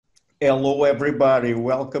Hello, everybody.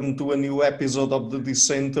 Welcome to a new episode of the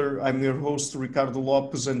Dissenter. I'm your host, Ricardo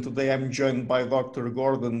Lopes, and today I'm joined by Dr.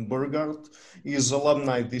 Gordon Burghardt. He is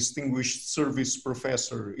alumni distinguished service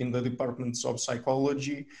professor in the departments of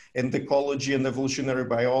psychology and ecology and evolutionary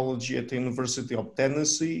biology at the University of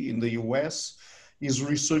Tennessee in the US. His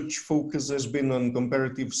research focus has been on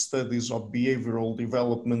comparative studies of behavioral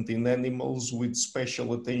development in animals with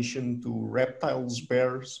special attention to reptiles,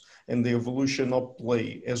 bears, and the evolution of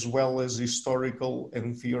play, as well as historical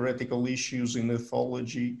and theoretical issues in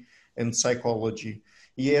ethology and psychology.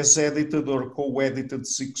 He has edited or co-edited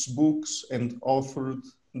 6 books and authored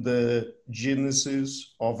The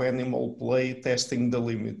Genesis of Animal Play, Testing the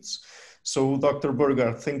Limits. So, Dr.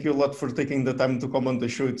 Burghardt, thank you a lot for taking the time to come on the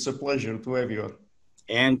show. It's a pleasure to have you on.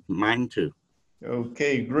 And mine too.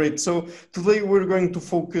 Okay, great. So today we're going to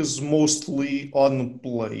focus mostly on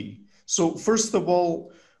play. So first of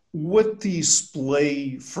all, what is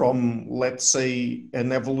play from, let's say,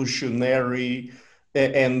 an evolutionary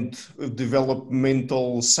and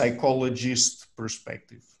developmental psychologist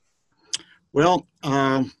perspective? Well,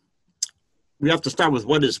 we have to start with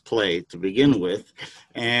what is play to begin with.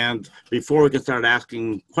 And before we can start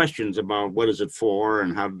asking questions about what is it for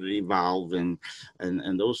and how did it evolve and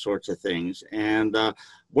those sorts of things. And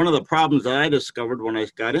one of the problems that I discovered when I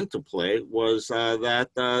got into play was that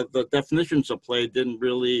the definitions of play didn't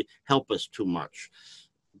really help us too much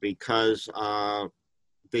because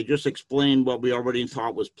they just explained what we already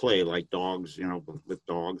thought was play, like dogs, with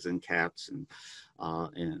dogs and cats and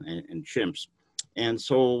chimps. And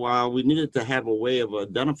so we needed to have a way of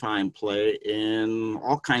identifying play in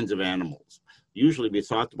all kinds of animals. Usually we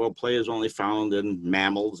thought, well, play is only found in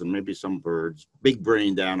mammals and maybe some birds,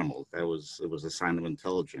 big-brained animals. It was a sign of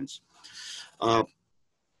intelligence. But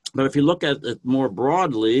if you look at it more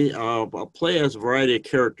broadly, play has a variety of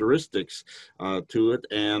characteristics to it,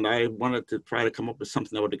 and I wanted to try to come up with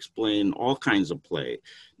something that would explain all kinds of play.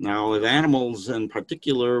 Now, with animals in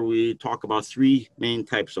particular, we talk about 3 main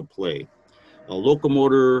types of play.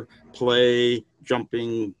 Locomotor play,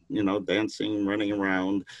 jumping, dancing, running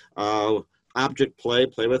around, object play,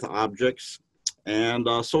 play with objects, and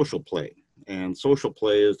social play. And social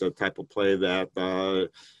play is the type of play that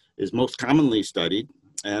is most commonly studied,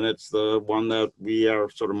 and it's the one that we are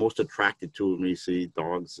sort of most attracted to when we see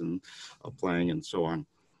dogs and playing and so on.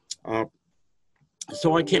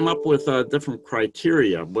 So I came up with different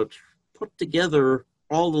criteria, which put together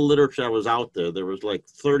all the literature that was out there. There was like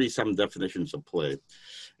 30-some definitions of play.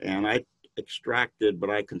 And I extracted what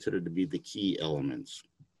I considered to be the key elements.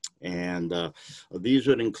 And these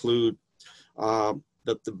would include that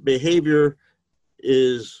the behavior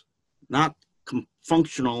is not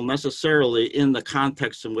functional necessarily in the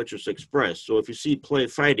context in which it's expressed. So if you see play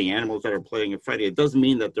fighting, animals that are playing and fighting, it doesn't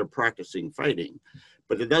mean that they're practicing fighting,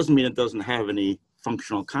 but it doesn't mean it doesn't have any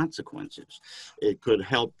functional consequences. It could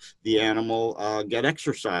help the animal get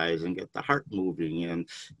exercise and get the heart moving and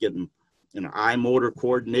get eye motor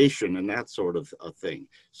coordination and that sort of thing.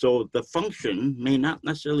 So the function may not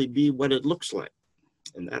necessarily be what it looks like.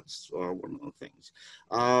 And that's one of the things.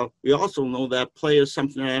 We also know that play is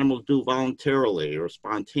something that animals do voluntarily or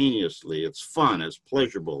spontaneously. It's fun, it's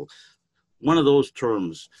pleasurable. One of those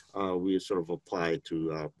terms we sort of apply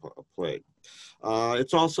to play.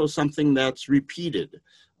 It's also something that's repeated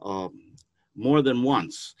more than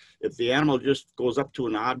once. If the animal just goes up to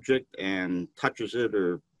an object and touches it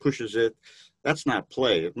or pushes it, that's not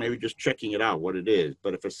play. It may be just checking it out, what it is.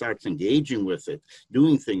 But if it starts engaging with it,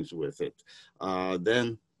 doing things with it,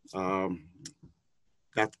 then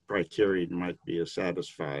that criterion might be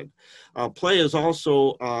satisfied. Play is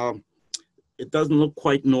also it doesn't look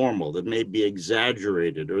quite normal. It may be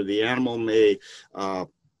exaggerated, or the animal may,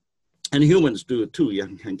 and humans do it too,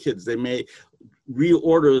 young kids, they may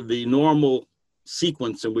reorder the normal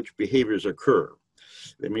sequence in which behaviors occur.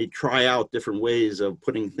 They may try out different ways of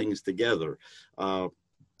putting things together.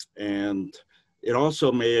 And it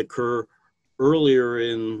also may occur earlier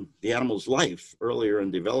in the animal's life, earlier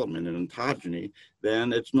in development and ontogeny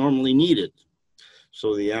than it's normally needed.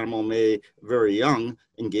 So the animal may, very young,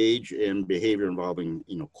 engage in behavior involving,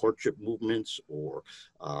 courtship movements or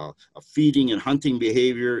a feeding and hunting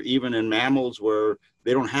behavior, even in mammals where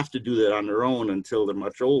they don't have to do that on their own until they're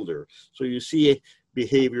much older. So you see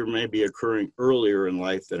behavior may be occurring earlier in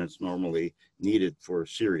life than it's normally needed for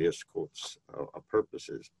serious, quotes,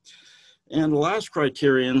 purposes. And the last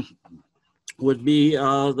criterion would be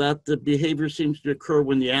that the behavior seems to occur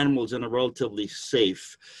when the animal is in a relatively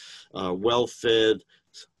safe, well-fed,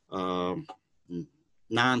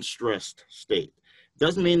 non-stressed state.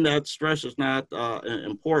 Doesn't mean that stress is not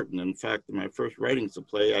important. In fact, in my first writings of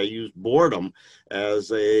play, I used boredom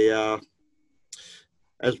as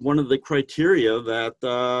as one of the criteria that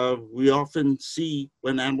we often see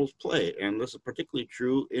when animals play. And this is particularly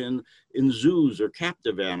true in zoos or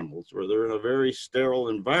captive animals, where they're in a very sterile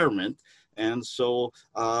environment. And so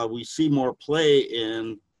we see more play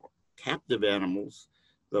in captive animals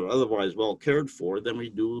that are otherwise well cared for than we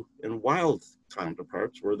do in wild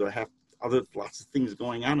counterparts, where they have lots of things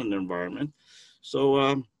going on in the environment.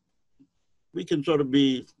 So we can sort of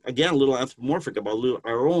be, again, a little anthropomorphic about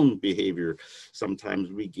our own behavior.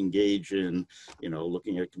 Sometimes we can engage in,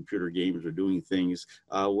 looking at computer games or doing things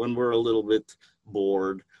when we're a little bit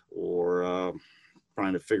bored or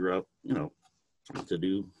trying to figure out, what to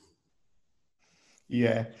do.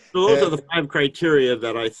 Yeah. So those are the 5 criteria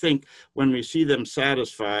that I think when we see them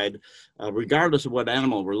satisfied, regardless of what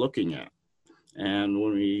animal we're looking at. And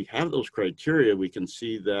when we have those criteria, we can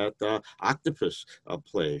see that octopus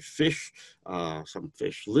play, fish, some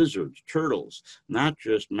fish, lizards, turtles, not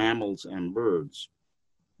just mammals and birds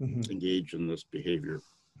engage in this behavior.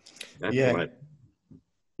 That's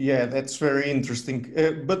Yeah, that's very interesting.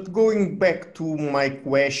 But going back to my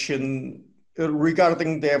question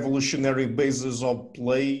regarding the evolutionary basis of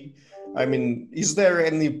play, I mean, is there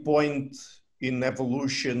any point in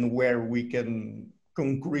evolution where we can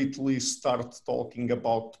concretely start talking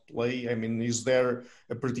about play? I mean, is there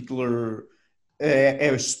a particular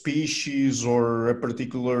a species or a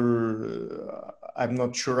particular, I'm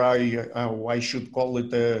not sure how I should call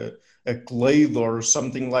it, a clade or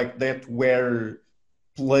something like that, where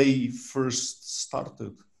play first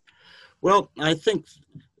started? Well, I think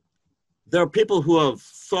there are people who have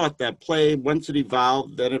thought that play, once it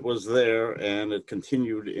evolved, then it was there and it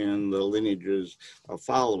continued in the lineages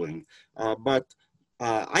following. But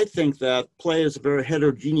I think that play is a very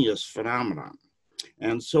heterogeneous phenomenon.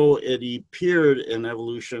 And so it appeared in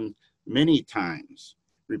evolution many times,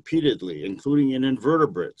 repeatedly, including in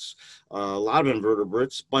invertebrates. A lot of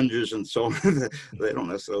invertebrates, sponges and so on, they don't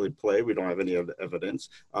necessarily play. We don't have any evidence.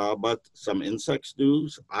 But some insects do,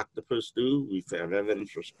 octopus do. We have evidence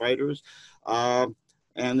for spiders. And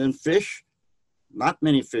then fish, not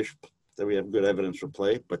many fish that we have good evidence for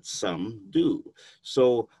play, but some do.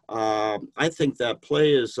 So I think that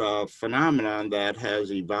play is a phenomenon that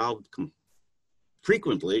has evolved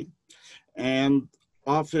frequently and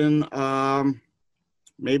often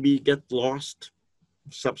maybe get lost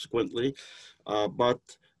subsequently, but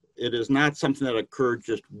it is not something that occurred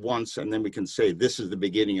just once and then we can say this is the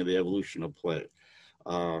beginning of the evolution of play.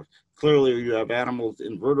 Clearly, you have animals,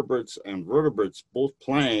 invertebrates and vertebrates both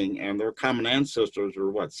playing, and their common ancestors are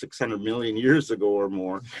what, 600 million years ago or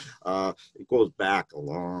more. It goes back a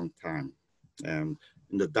long time. And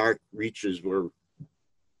in the dark reaches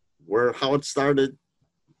where how it started,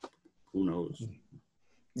 who knows?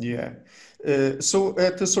 Yeah. So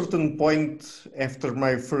at a certain point after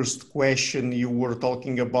my first question, you were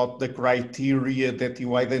talking about the criteria that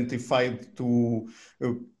you identified to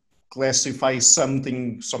classify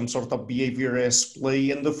something, some sort of behavior as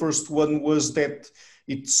play. And the first one was that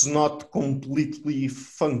it's not completely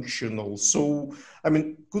functional. So, I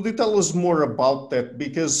mean, could you tell us more about that?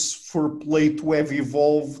 Because for play to have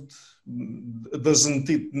evolved, doesn't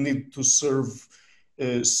it need to serve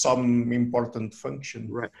some important function?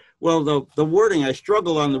 Right. Well, the wording, I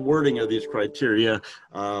struggle on the wording of these criteria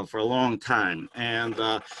for a long time. And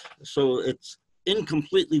so it's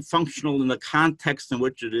incompletely functional in the context in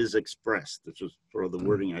which it is expressed. This is sort of the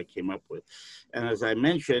wording I came up with. And as I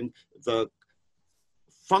mentioned, the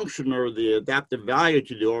function or the adaptive value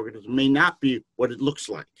to the organism may not be what it looks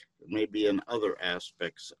like. It may be in other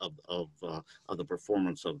aspects of the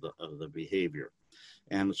performance of the behavior.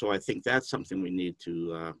 And so I think that's something we need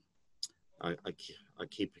to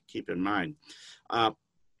keep in mind.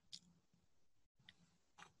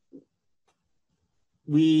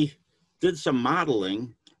 We did some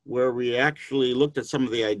modeling where we actually looked at some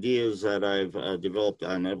of the ideas that I've developed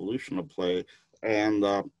on evolution of play and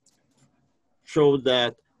showed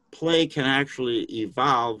that play can actually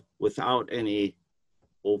evolve without any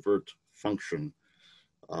overt function.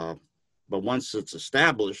 But once it's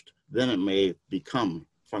established, then it may become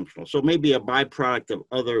functional. So it may be a byproduct of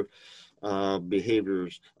other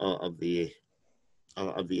behaviors of the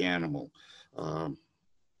animal.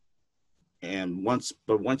 And once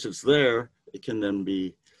it's there, it can then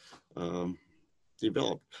be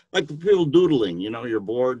developed. Like people doodling, you're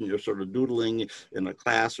bored and you're sort of doodling in a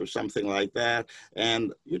class or something like that,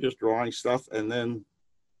 and you're just drawing stuff, and then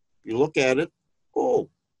you look at it, oh,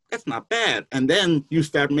 that's not bad. And then you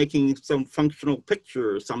start making some functional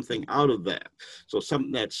picture or something out of that. So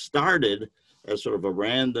something that started as sort of a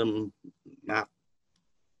random, not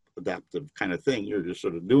adaptive kind of thing, you're just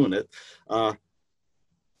sort of doing it,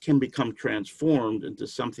 can become transformed into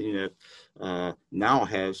something that now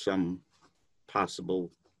has some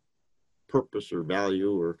possible purpose or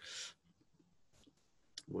value,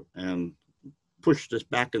 and push this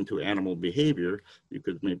back into animal behavior. You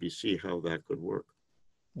could maybe see how that could work.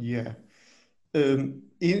 Yeah. In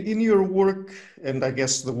your work, and I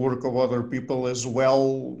guess the work of other people as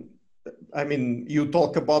well, I mean, you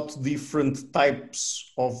talk about different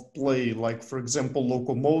types of play, like, for example,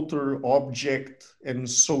 locomotor, object, and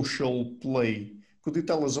social play. Could you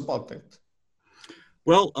tell us about that?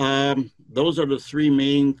 Well, those are the three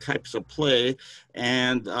main types of play.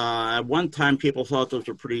 And at one time, people thought those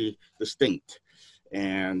were pretty distinct.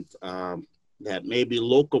 And that maybe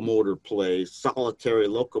locomotor play, solitary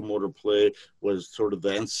locomotor play, was sort of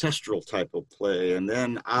the ancestral type of play, and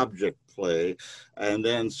then object play, and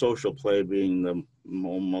then social play being the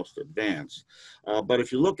most advanced. But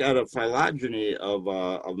if you look at a phylogeny of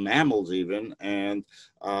mammals even, and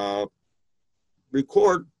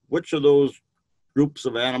record which of those groups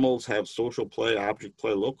of animals have social play, object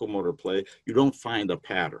play, locomotor play, you don't find a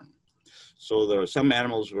pattern. So there are some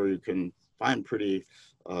animals where you can find pretty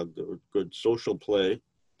good social play,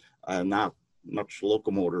 not much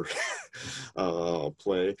locomotor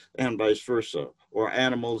play, and vice versa. Or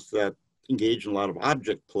animals that engage in a lot of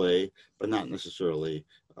object play, but not necessarily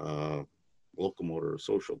locomotor or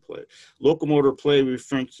social play. Locomotor play,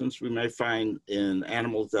 for instance, we may find in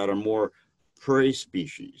animals that are more prey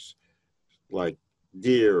species, like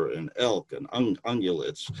deer and elk and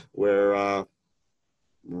ungulates, where,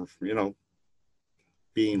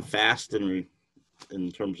 being fast and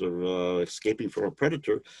in terms of escaping from a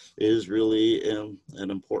predator is really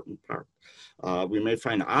an important part. We may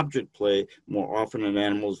find object play more often in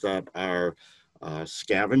animals that are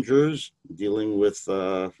scavengers, dealing with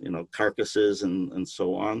carcasses and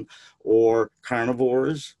so on, or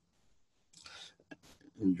carnivores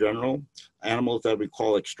in general. Animals that we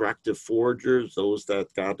call extractive foragers, those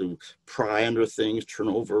that got to pry under things, turn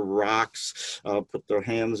over rocks, put their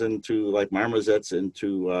hands into, like marmosets,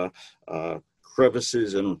 into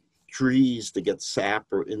crevices and trees to get sap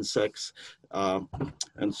or insects.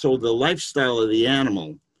 And so the lifestyle of the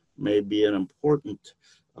animal may be an important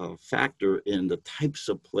factor in the types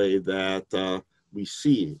of play that we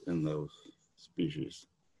see in those species.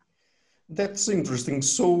 That's interesting.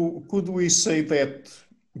 So could we say that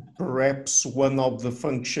perhaps one of the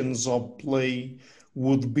functions of play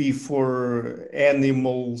would be for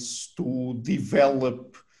animals to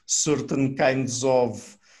develop certain kinds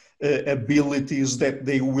of abilities that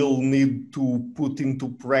they will need to put into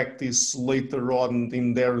practice later on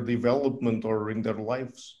in their development or in their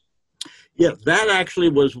lives? Yeah, that actually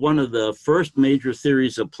was one of the first major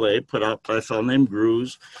theories of play put out by a fellow named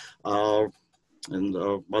Gruz in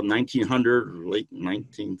about 1900, late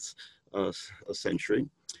 19th century.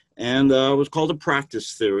 And it was called a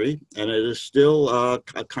practice theory, and it is still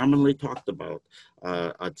commonly talked about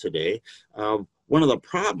today. One of the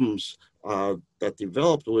problems that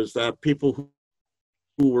developed was that people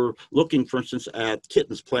who were looking, for instance, at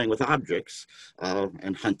kittens playing with objects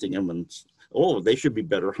and hunting them, and they should be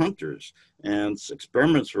better hunters. And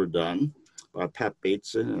experiments were done by Pat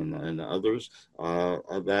Bateson and others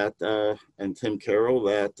and Tim Carroll,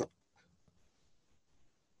 that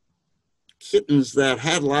kittens that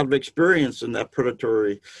had a lot of experience in that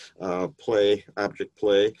predatory play, object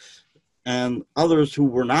play, and others who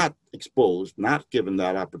were not exposed, not given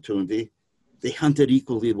that opportunity, they hunted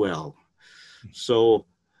equally well. So,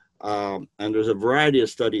 and there's a variety of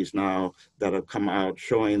studies now that have come out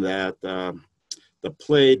showing that the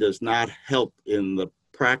play does not help in the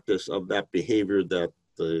practice of that behavior that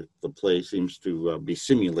the play seems to be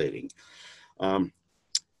simulating.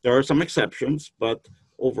 There are some exceptions, but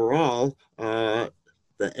overall,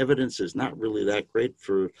 the evidence is not really that great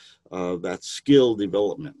for that skill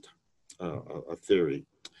development, a theory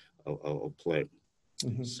of play.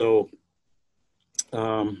 Mm-hmm. So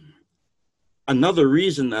another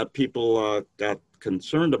reason that people got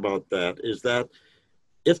concerned about that is that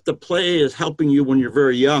if the play is helping you when you're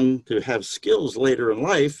very young to have skills later in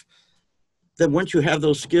life, then once you have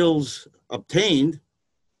those skills obtained,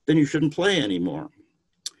 then you shouldn't play anymore.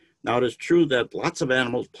 Now, it is true that lots of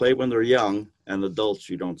animals play when they're young, and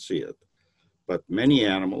adults, you don't see it. But many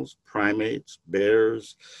animals, primates,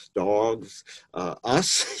 bears, dogs,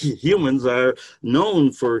 us humans are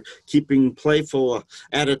known for keeping playful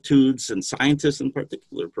attitudes, and scientists in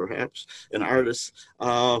particular, perhaps, and artists,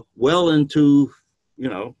 well into,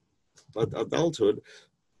 adulthood.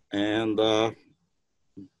 And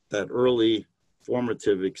that early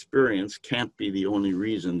formative experience can't be the only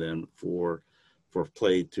reason then for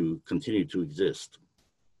play to continue to exist.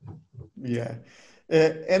 Yeah.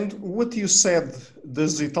 And what you said,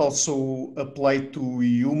 does it also apply to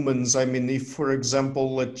humans? I mean, if, for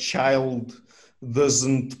example, a child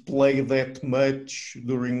doesn't play that much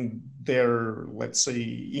during their, let's say,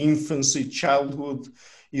 infancy, childhood,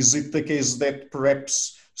 is it the case that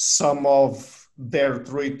perhaps some of their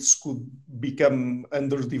traits could become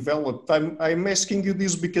underdeveloped? I'm asking you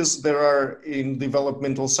this because there are in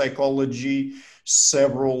developmental psychology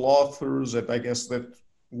several authors, and I guess that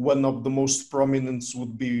one of the most prominent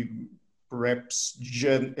would be perhaps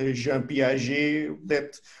Jean Piaget,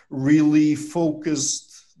 that really focused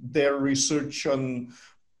their research on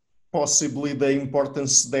possibly the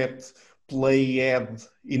importance that play had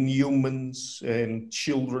in humans and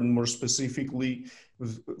children more specifically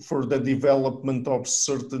for the development of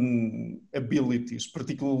certain abilities,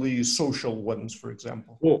 particularly social ones, for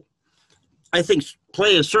example. Well, I think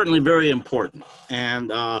play is certainly very important, and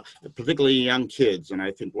particularly young kids. And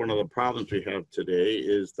I think one of the problems we have today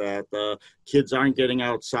is that kids aren't getting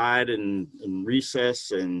outside in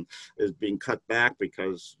recess, and is being cut back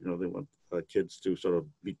because they want kids to sort of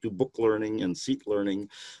do book learning and seat learning,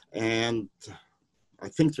 and I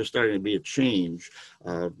think there's starting to be a change.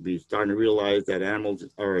 We're starting to realize that animals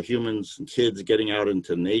or humans and kids getting out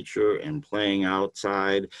into nature and playing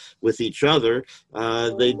outside with each other,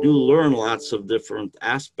 they do learn lots of different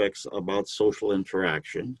aspects about social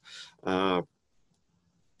interaction.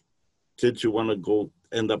 Kids who want to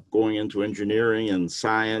end up going into engineering and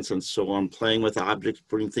science and so on, playing with objects,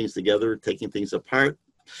 putting things together, taking things apart.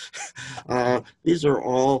 These are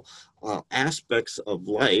all aspects of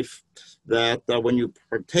life that when you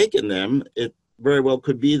partake in them, it very well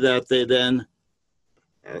could be that they then,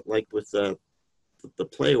 like with the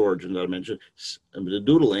play origin that I mentioned, the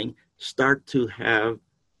doodling, start to have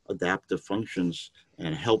adaptive functions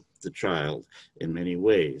and help the child in many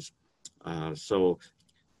ways. So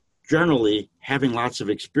generally, having lots of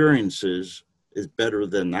experiences is better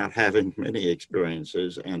than not having many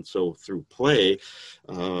experiences. And so through play,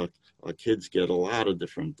 kids get a lot of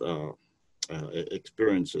different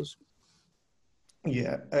experiences.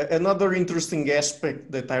 Yeah, another interesting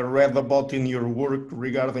aspect that I read about in your work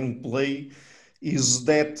regarding play is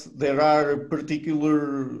that there are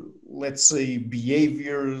particular, let's say,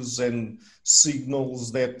 behaviors and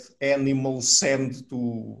signals that animals send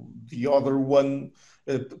to the other one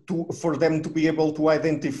for them to be able to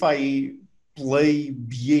identify play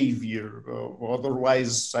behavior.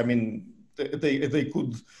 Otherwise, I mean, they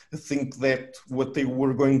could think that what they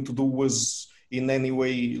were going to do was in any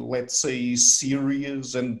way, let's say,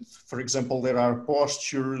 serious. And for example, there are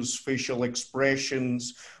postures, facial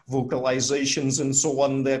expressions, vocalizations, and so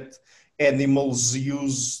on that animals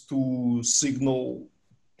use to signal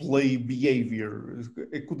play behavior.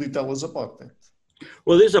 Could you tell us about that?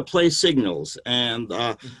 Well, these are play signals, and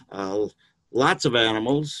lots of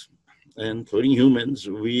animals, including humans,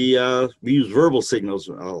 we use verbal signals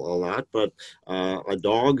a lot, but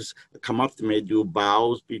dogs come up, they may do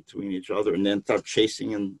bows between each other and then start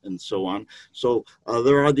chasing and so on. So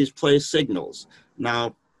there are these play signals.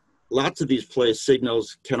 Now, lots of these play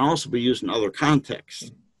signals can also be used in other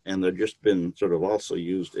contexts, and they've just been sort of also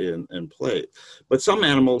used in play. But some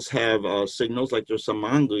animals have signals, like there's some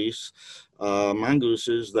mongooses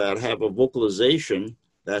that have a vocalization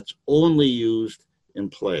that's only used in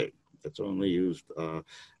play. It's only used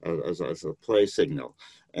as a play signal.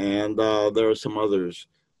 And there are some others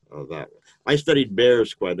that I studied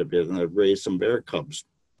bears quite a bit, and I've raised some bear cubs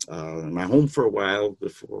in my home for a while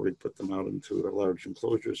before we put them out into the large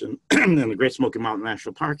enclosures in the Great Smoky Mountain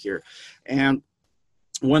National Park here. And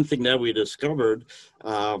one thing that we discovered,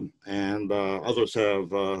 and others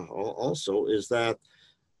have also, is that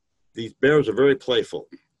these bears are very playful,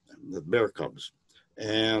 the bear cubs,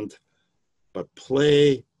 but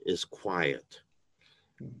play is quiet.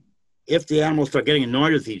 If the animals start getting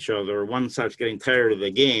annoyed with each other, or one starts getting tired of the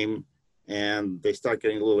game and they start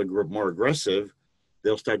getting a little more aggressive,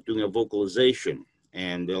 they'll start doing a vocalization,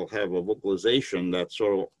 and they'll have a vocalization that's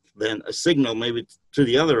sort of then a signal maybe to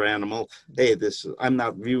the other animal, hey, I'm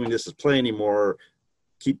not viewing this as play anymore.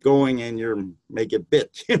 Keep going, and make it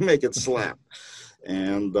bit, make it slap.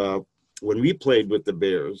 And when we played with the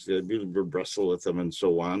bears, we would wrestle with them and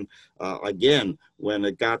so on. Again, when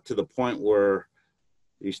it got to the point where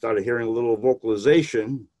you started hearing a little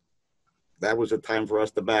vocalization, that was a time for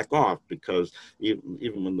us to back off, because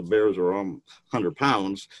even when the bears are 100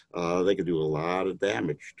 pounds, they could do a lot of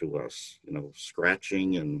damage to us,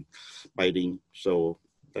 scratching and biting. So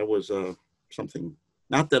that was something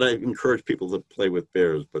Not that I encourage people to play with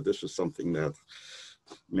bears, but this was something that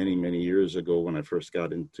many, many years ago when I first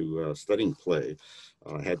got into studying play,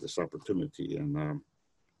 I had this opportunity and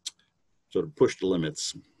sort of pushed the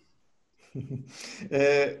limits. By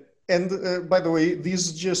the way,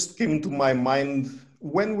 this just came to my mind.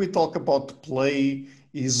 When we talk about play,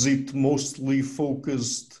 is it mostly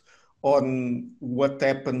focused on what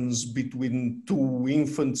happens between two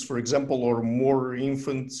infants, for example, or more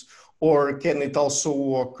infants? Or can it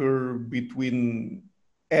also occur between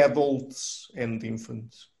adults and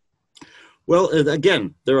infants? Well,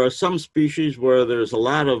 again, there are some species where there's a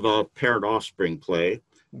lot of parent offspring play,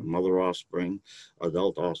 mother offspring,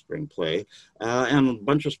 adult offspring play, and a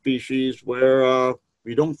bunch of species where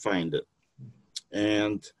we don't find it.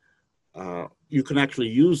 And you can actually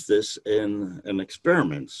use this in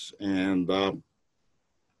experiments. And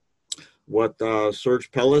what Serge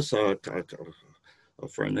Pellis, a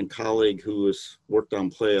friend and colleague who has worked on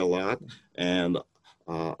play a lot, and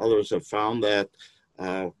others have found that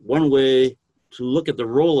one way to look at the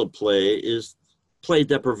role of play is play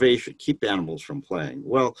deprivation, keep animals from playing.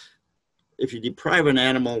 Well, if you deprive an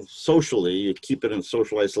animal socially, you keep it in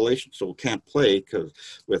social isolation, so it can't play because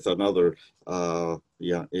with another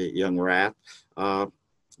young rat.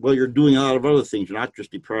 Well, you're doing a lot of other things. You're not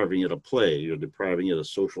just depriving it of play, you're depriving it of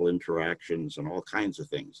social interactions and all kinds of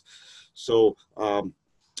things. So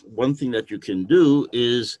one thing that you can do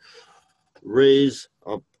is raise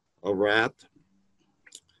a rat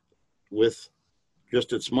with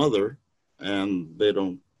just its mother, and they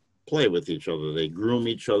don't play with each other. They groom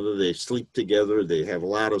each other, they sleep together, they have a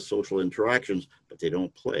lot of social interactions, but they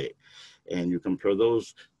don't play. And you compare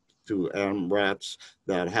those to rats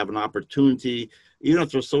that have an opportunity, even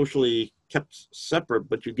if they're socially kept separate,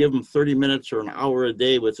 but you give them 30 minutes or an hour a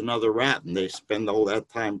day with another rat and they spend all that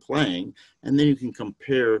time playing, and then you can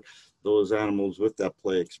compare those animals with that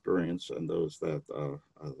play experience and those that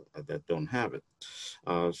that don't have it.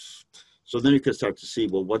 So then you can start to see,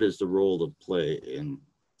 well, what is the role of play in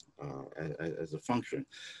as a function?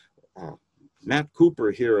 Matt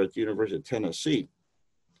Cooper here at the University of Tennessee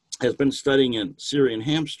has been studying in Syrian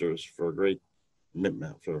hamsters for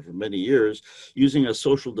many years, using a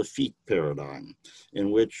social defeat paradigm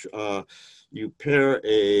in which you pair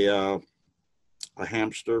a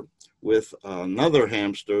hamster with another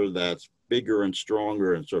hamster that's bigger and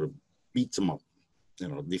stronger and sort of beats them up.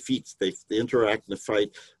 Defeats. They interact in the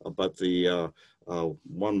fight, but the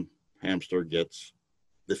one hamster gets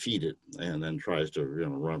defeated and then tries to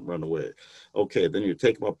run away. Okay, then you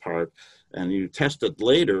take them apart and you test it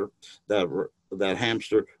later, that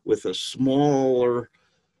hamster with a smaller,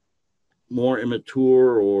 more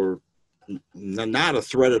immature, or not a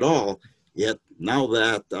threat at all. Yet now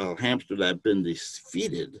that hamster that had been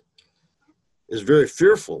defeated is very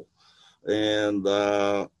fearful and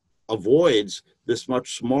avoids this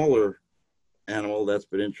much smaller animal that's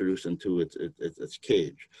been introduced into its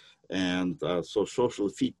cage. And so social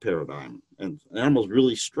defeat paradigm, and animals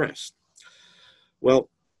really stressed. Well,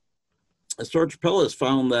 Serge Pellis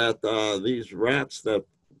found that these rats that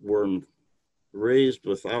were raised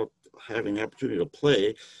without having the opportunity to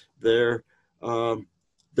play, their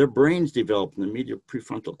brains developed in the medial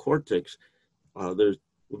prefrontal cortex. There's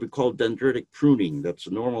what we call dendritic pruning. That's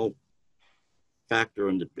a normal factor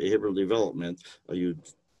in the behavioral development.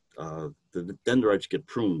 The dendrites get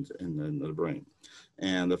pruned in the brain.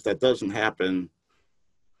 And if that doesn't happen,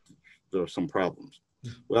 there are some problems.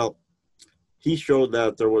 Well, he showed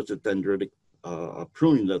that there was a dendritic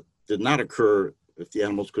pruning that did not occur if the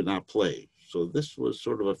animals could not play. So this was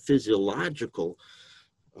sort of a physiological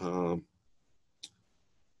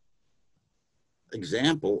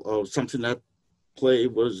example of something that play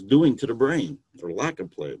was doing to the brain, or lack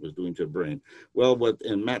of play was doing to the brain. Well,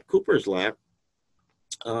 in Matt Cooper's lab,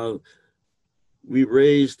 we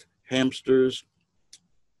raised hamsters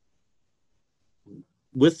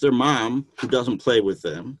with their mom, who doesn't play with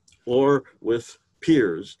them, or with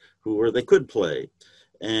peers where they could play.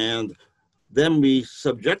 And then we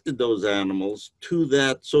subjected those animals to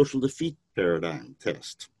that social defeat paradigm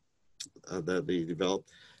test that they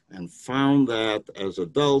developed, and found that as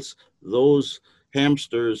adults, those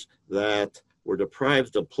hamsters that were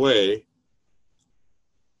deprived of play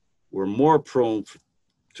were more prone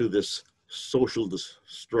to this social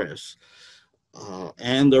stress,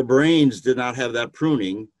 and their brains did not have that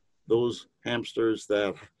pruning. Those hamsters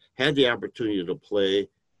that had the opportunity to play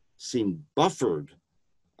seemed buffered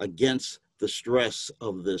against the stress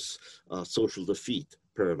of this social defeat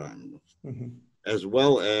paradigm, as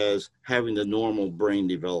well as having the normal brain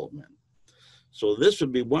development. So this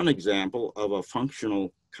would be one example of a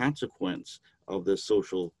functional consequence of this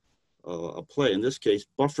social a play. In this case,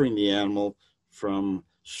 buffering the animal from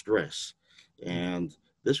stress. And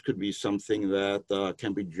this could be something that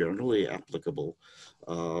can be generally applicable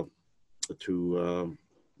to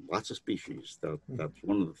lots of species. That's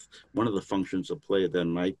one of the functions of play then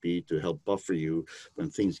might be to help buffer you when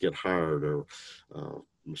things get hard or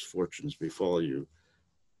misfortunes befall you.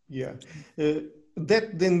 Yeah.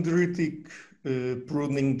 That dendritic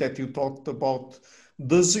pruning that you talked about,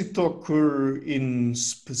 does it occur in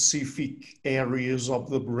specific areas of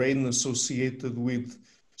the brain associated with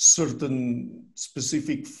certain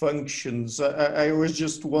specific functions? I was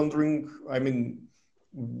just wondering, I mean,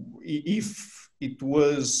 if it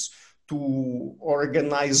was to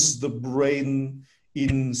organize the brain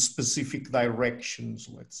in specific directions,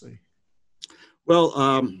 let's say. Well,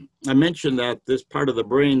 I mentioned that this part of the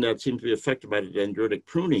brain that seems to be affected by the dendritic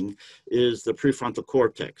pruning is the prefrontal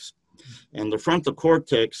cortex. And the frontal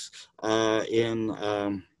cortex in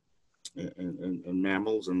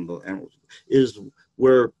mammals and the animals is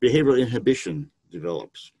where behavioral inhibition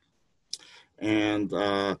develops, and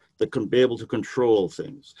that can be able to control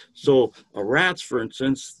things. So rats, for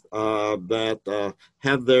instance, that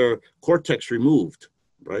have their cortex removed,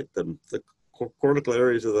 right? The cortical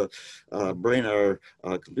areas of the brain are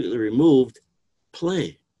completely removed,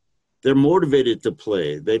 play. They're motivated to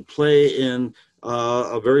play. They play in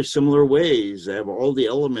very similar ways. They have all the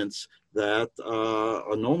elements that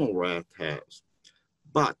a normal rat has.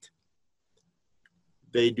 But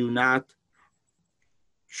they do not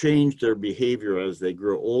change their behavior as they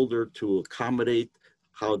grow older to accommodate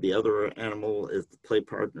how the other animal, if the play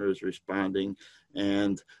partner is responding,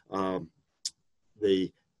 and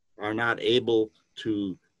they are not able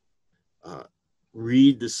to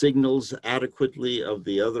read the signals adequately of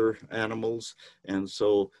the other animals. And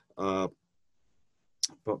so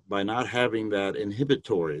but by not having that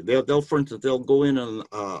inhibitory, they'll for instance, they'll go in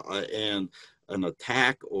and an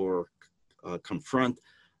attack or confront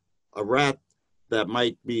a rat that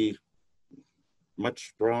might be much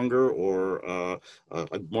stronger or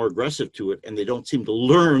more aggressive to it, and they don't seem to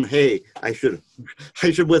learn, hey, I should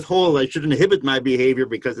withhold, I should inhibit my behavior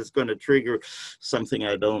because it's going to trigger something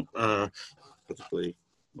I don't particularly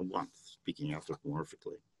want, speaking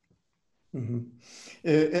anthropomorphically.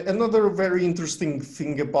 Mm-hmm. Another very interesting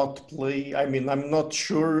thing about play, I mean, I'm not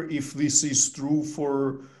sure if this is true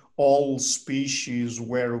for all species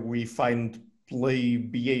where we find play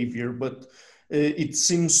behavior, but it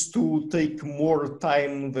seems to take more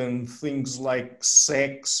time than things like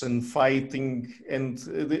sex and fighting. And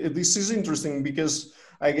this is interesting because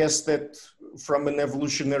I guess that from an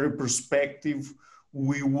evolutionary perspective,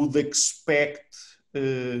 we would expect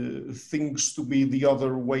things to be the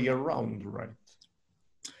other way around, right?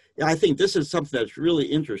 Yeah, I think this is something that's really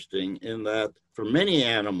interesting in that for many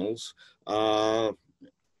animals,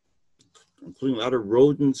 including a lot of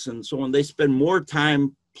rodents and so on, they spend more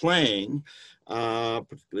time playing,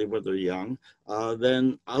 particularly when they're young,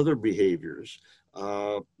 than other behaviors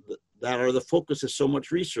that are the focus of so much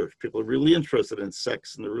research. People are really interested in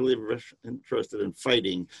sex, and they're really interested in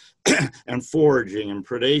fighting and foraging and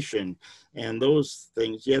predation and those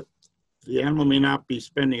things, yet the animal may not be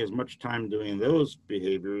spending as much time doing those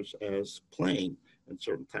behaviors as playing in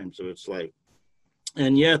certain times of its life.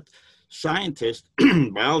 And yet scientists,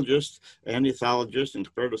 biologists, and ethologists, and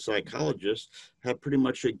comparative psychologists have pretty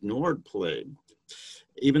much ignored play,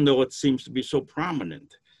 even though it seems to be so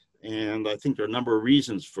prominent. And I think there are a number of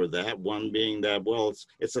reasons for that. One being that, well,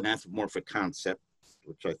 it's an anthropomorphic concept,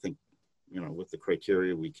 which I think, with the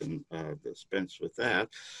criteria, we can dispense with that.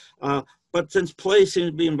 But since play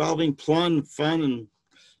seems to be involving fun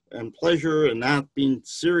and pleasure and not being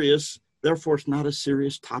serious, therefore it's not a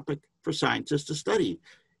serious topic for scientists to study.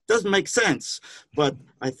 It doesn't make sense, but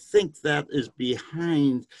I think that is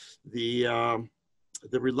behind the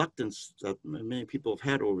reluctance that many people have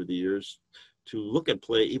had over the years to look at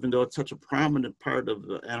play, even though it's such a prominent part of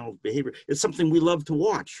the animal behavior. It's something we love to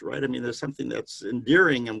watch, right? I mean, there's something that's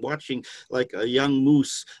endearing, and watching like a young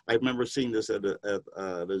moose. I remember seeing this at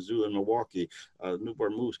a zoo in Milwaukee, a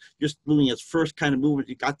newborn moose, just doing its first kind of movement.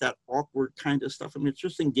 You got that awkward kind of stuff. I mean, it's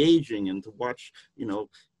just engaging, and to watch,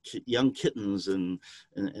 young kittens and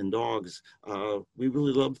dogs. We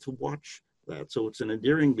really love to watch that. So it's an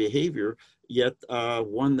endearing behavior, yet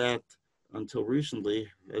one that until recently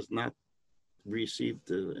has not received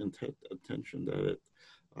the attention that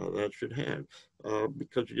it should have,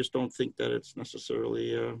 because you just don't think that it's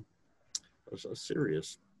necessarily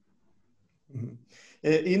serious. Mhm.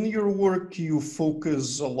 In your work, you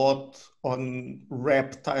focus a lot on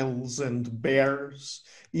reptiles and bears.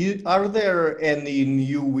 Are there any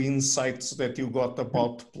new insights that you got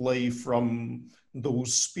about play from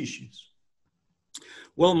those species?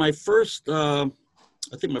 Well, I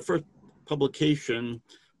think my first publication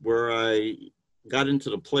where I got into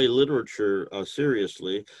the play literature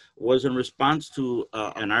seriously was in response to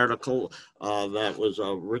an article that was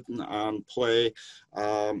written on play,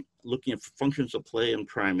 looking at functions of play in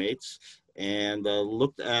primates, and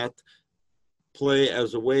looked at play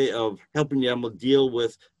as a way of helping the animal deal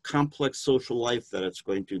with complex social life that it's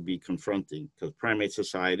going to be confronting, because primate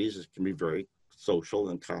societies can be very social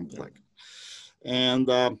and complex. And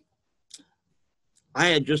I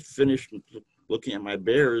had just finished looking at my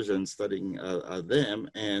bears and studying them,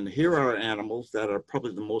 and here are animals that are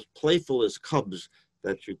probably the most playful as cubs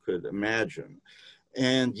that you could imagine.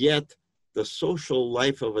 And yet the social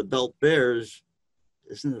life of adult bears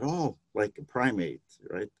isn't at all like a primate,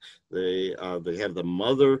 right? They have the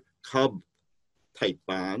mother cub type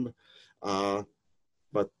bond,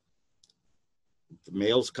 but the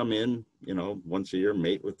males come in, once a year,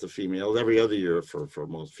 mate with the females, every other year for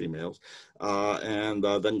most females, and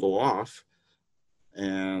then go off.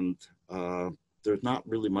 And there's not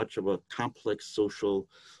really much of a complex social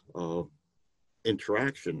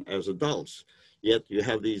interaction as adults. Yet you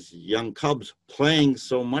have these young cubs playing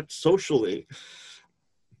so much socially.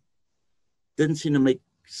 Didn't seem to make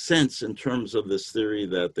sense in terms of this theory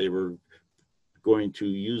that they were going to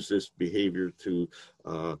use this behavior to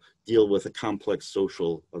deal with a complex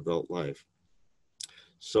social adult life.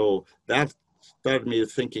 So that started me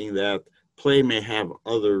thinking that play may have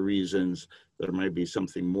other reasons. There might be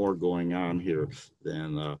something more going on here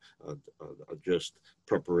than just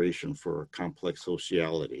preparation for complex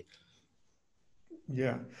sociality.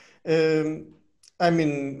 Yeah. I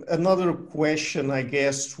mean, another question, I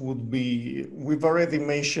guess, would be, we've already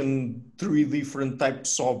mentioned three different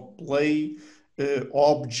types of play,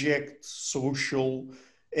 object, social.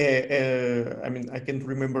 I mean, I can't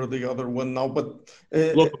remember the other one now, but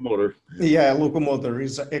Locomotor. yeah, locomotor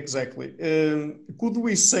is exactly. Could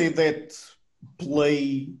we say that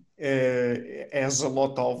play has a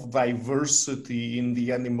lot of diversity in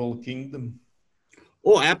the animal kingdom?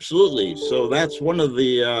 Oh, absolutely. So that's one of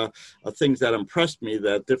the things that impressed me,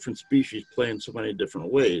 that different species play in so many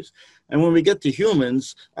different ways. And when we get to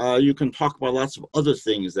humans, you can talk about lots of other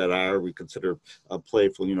things that we consider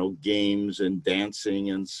playful, games and dancing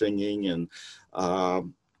and singing and uh,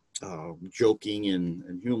 joking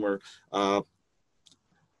and humor. But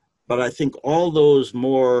I think all those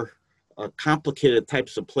more complicated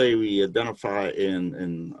types of play we identify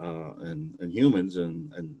in humans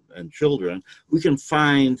and children, we can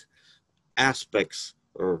find aspects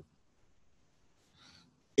or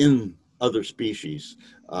in other species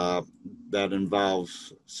that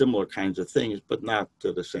involves similar kinds of things, but not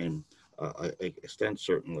to the same extent,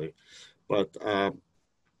 certainly. But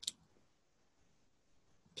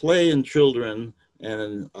play in children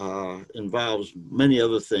and involves many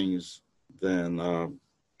other things than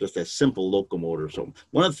just a simple locomotor. So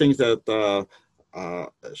one of the things that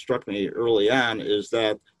struck me early on is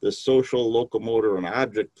that the social, locomotor, and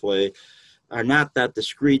object play are not that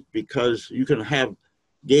discrete, because you can have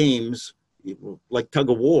games like tug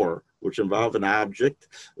of war, which involve an object,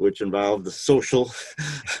 which involve the social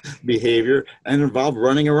behavior, and involve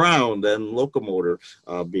running around and locomotor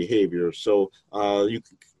behavior. So you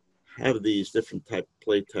have these different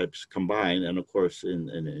play types combined, and of course in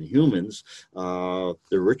humans, the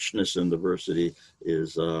richness and diversity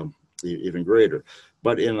is even greater.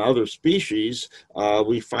 But in other species,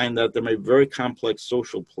 we find that there may be very complex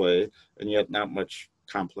social play, and yet not much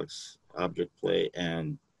complex object play,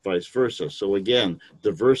 and vice versa. So again,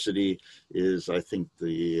 diversity is, I think,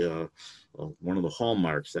 the one of the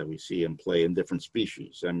hallmarks that we see in play in different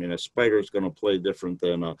species. I mean, a spider is going to play different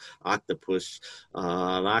than an octopus.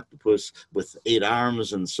 An octopus with 8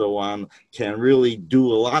 arms and so on can really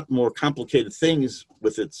do a lot more complicated things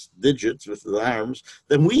with its digits, with its arms,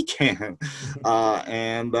 than we can. But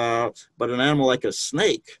an animal like a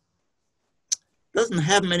snake doesn't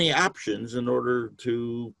have many options in order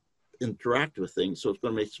to interact with things, so it's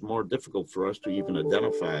going to make it more difficult for us to even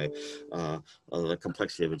identify the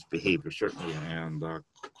complexity of its behavior, certainly, and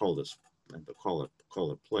call it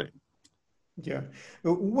play. Yeah.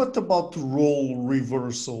 What about role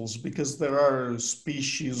reversals? Because there are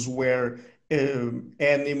species where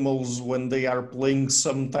animals, when they are playing,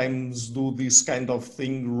 sometimes do this kind of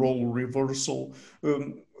thing, role reversal.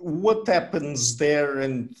 What happens there,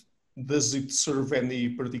 and does it serve any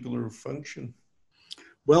particular function?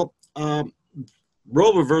 Well,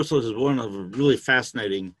 role reversal is one of the really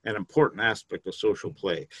fascinating and important aspects of social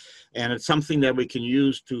play. And it's something that we can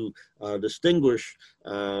use to distinguish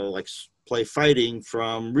like play fighting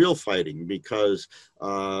from real fighting, because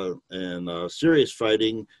in serious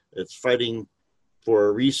fighting, it's fighting for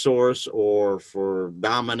a resource or for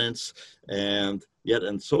dominance. And yet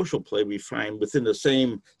in social play, we find within the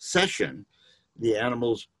same session, the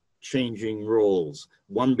animals changing roles,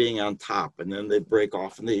 one being on top, and then they break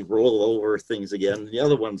off and they roll over things again. And the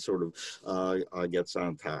other one sort of gets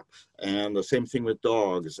on top. And the same thing with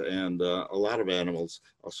dogs and a lot of animals.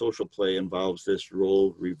 Social play involves this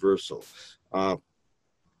role reversal.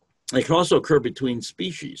 It can also occur between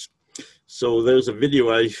species. So there's a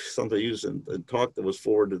video I sometimes use in talk that was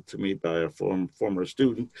forwarded to me by a former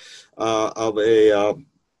student of a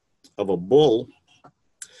bull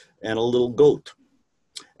and a little goat.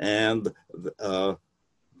 And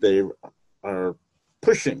they are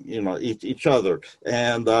pushing, each other.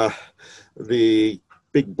 And the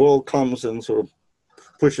big bull comes and sort of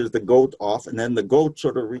pushes the goat off, and then the goat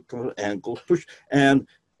sort of and goes push, and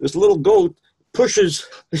this little goat pushes,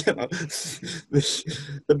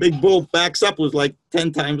 the big bull backs up, was like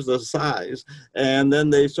 10 times the size, and then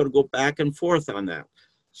they sort of go back and forth on that.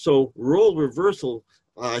 So role reversal,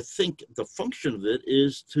 I think the function of it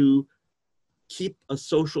is to keep a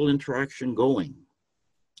social interaction going.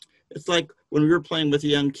 It's like when we were playing with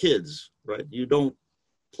young kids, right? You don't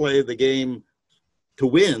play the game to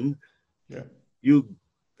win. Yeah. You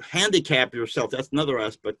handicap yourself. That's another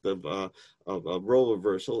aspect of role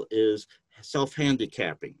reversal, is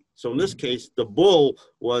self-handicapping. So in this case, the bull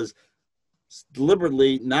was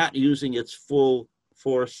deliberately not using its full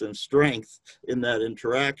force and strength in that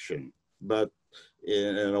interaction, but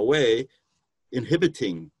in a way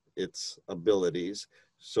inhibiting its abilities,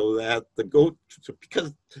 so that the goat,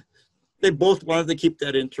 because they both wanted to keep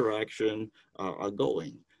that interaction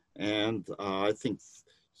going. And I think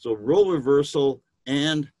so role reversal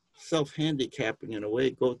and self-handicapping in a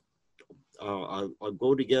way go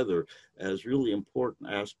together as really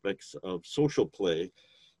important aspects of social play,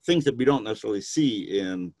 things that we don't necessarily see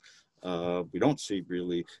in, we don't see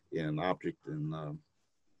really in object and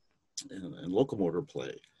locomotor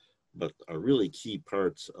play, but are really key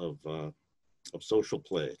parts of social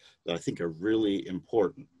play that I think are really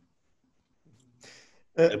important.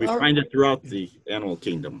 And we find it throughout the animal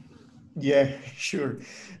kingdom. Yeah, sure.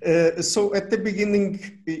 So at the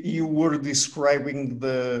beginning, you were describing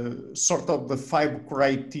the sort of the 5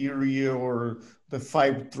 criteria or the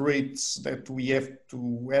 5 traits that we have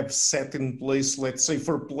to have set in place, let's say,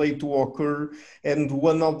 for play to occur. And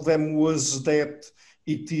one of them was that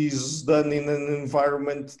it is done in an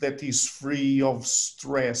environment that is free of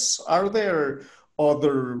stress. Are there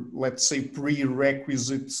other, let's say,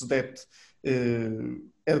 prerequisites that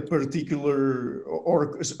a particular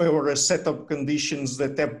or a set of conditions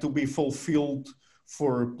that have to be fulfilled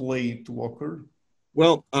for play to occur?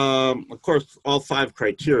 Well, of course, all 5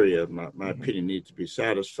 criteria, my opinion, need to be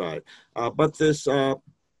satisfied. But this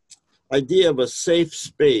idea of a safe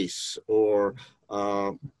space, or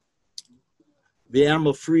the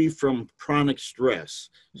animal free from chronic stress,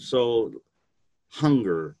 so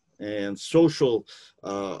hunger and social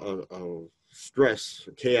stress,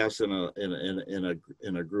 chaos in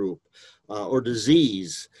a group, or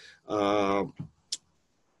disease.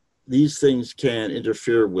 These things can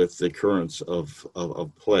interfere with the occurrence of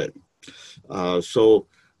play. So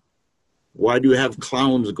why do you have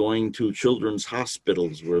clowns going to children's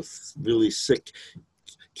hospitals with really sick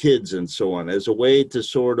kids and so on? As a way to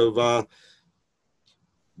sort of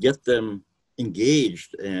get them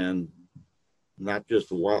engaged and not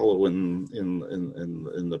just wallow in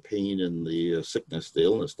the pain and the sickness, the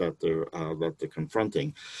illness that they're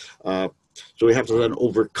confronting. So we have to then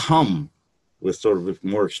overcome, with sort of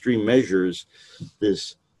more extreme measures,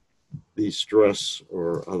 these stress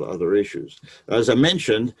or other issues. As I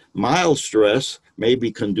mentioned, mild stress may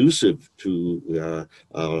be conducive to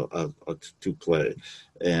play,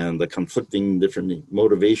 and the conflicting different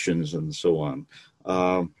motivations and so on.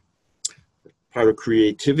 Part of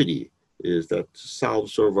creativity is that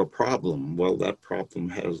solves sort of a problem. Well, that problem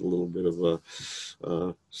has a little bit of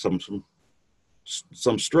some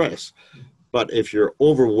stress, but if you're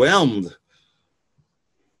overwhelmed,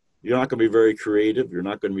 you're not going to be very creative. You're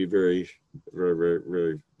not going to be very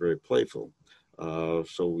playful.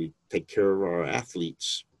 So we take care of our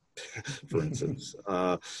athletes, for instance.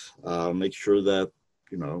 Make sure that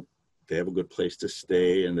they have a good place to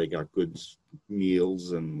stay and they got good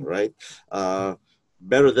meals and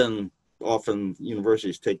better than often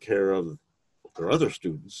universities take care of their other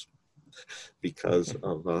students, because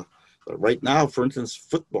of right now, for instance,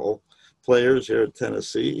 football players here at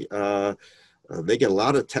Tennessee, they get a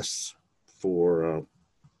lot of tests for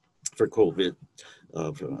COVID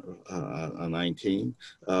 19.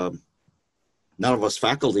 None of us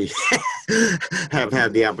faculty have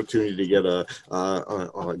had the opportunity to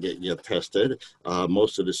get tested.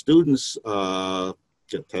 Most of the students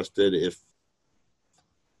get tested if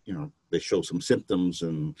they show some symptoms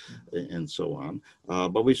and so on.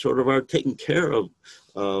 But we sort of are taking care of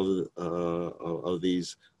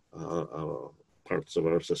these parts of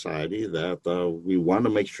our society that we want to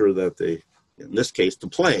make sure that they, in this case, to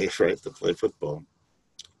play football.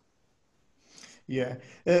 Yeah.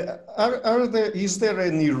 Is there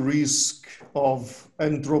any risk of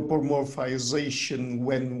anthropomorphization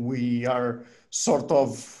when we are sort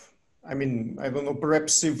of, I don't know,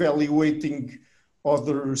 perhaps evaluating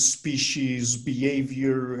other species'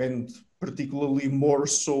 behavior, and particularly more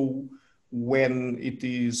so when it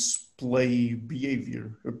is play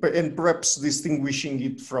behavior, and perhaps distinguishing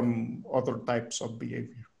it from other types of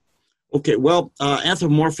behavior? Okay, well,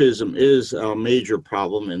 anthropomorphism is a major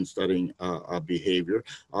problem in studying behavior,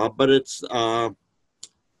 but it's, and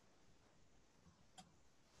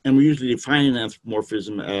we usually define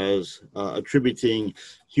anthropomorphism as attributing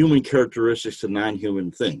human characteristics to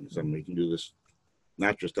non-human things. And we can do this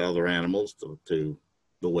not just to other animals, to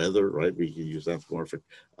the weather, right? We can use anthropomorphic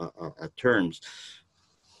terms.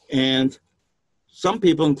 And some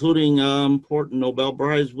people, including important Nobel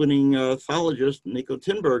Prize-winning ethologist Nico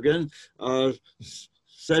Tinbergen,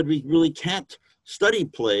 said we really can't study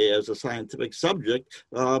play as a scientific subject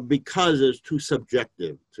because it's too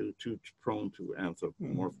subjective, too prone to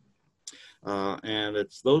anthropomorphism. And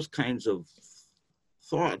it's those kinds of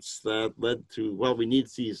thoughts that led to, well, we need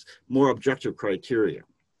these more objective criteria.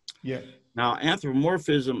 Yeah. Now,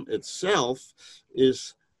 anthropomorphism itself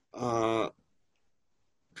is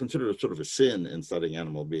considered a sort of a sin in studying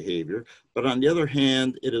animal behavior. But on the other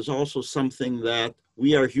hand, it is also something that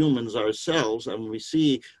we are humans ourselves, and when we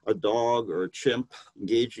see a dog or a chimp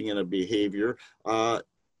engaging in a behavior,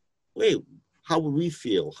 wait, how would we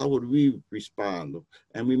feel? How would we respond?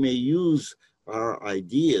 And we may use our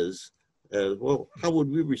ideas as, well, how would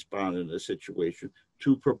we respond in a situation,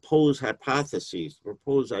 to propose hypotheses,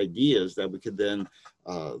 propose ideas that we could then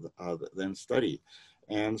study.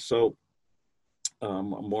 And so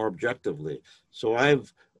more objectively. So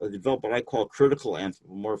I've developed what I call critical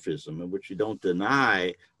anthropomorphism, in which we don't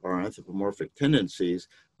deny our anthropomorphic tendencies,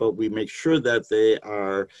 but we make sure that they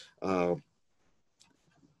are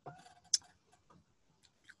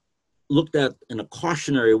looked at in a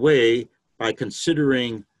cautionary way by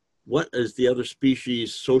considering what is the other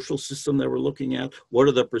species' social system that we're looking at, what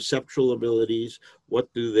are the perceptual abilities, what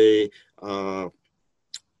do they,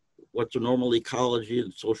 what's the normal ecology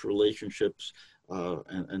and social relationships,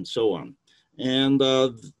 and so on. And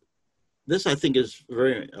this, I think, is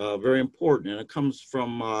very, very important, and it comes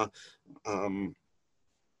from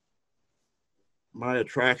my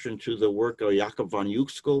attraction to the work of Jakob von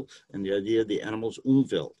Uexküll and the idea of the animal's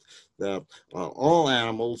Umwelt, that all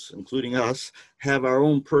animals, including us, have our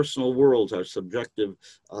own personal worlds, our subjective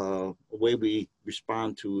way we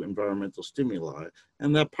respond to environmental stimuli.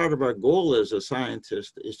 And that part of our goal as a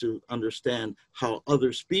scientist is to understand how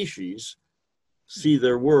other species see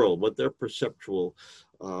their world, what their perceptual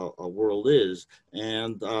world is.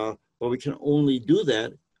 And but we can only do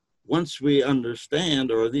that once we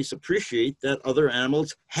understand, or at least appreciate, that other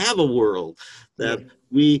animals have a world, that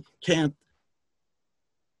we can't,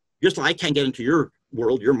 just like I can't get into your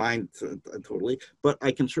world, your mind totally, but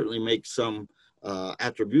I can certainly make some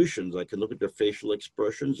attributions. I can look at their facial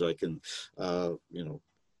expressions. I can,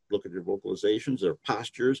 look at their vocalizations, their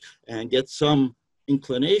postures, and get some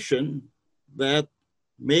inclination that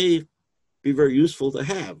may be very useful to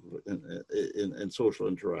have in social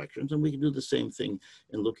interactions. And we can do the same thing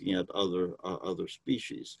in looking at other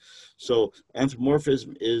species. So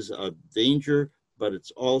anthropomorphism is a danger, but it's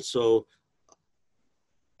also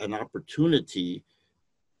an opportunity,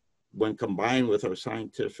 when combined with our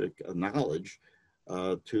scientific knowledge,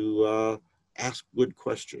 to ask good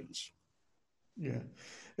questions. Yeah.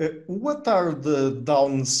 What are the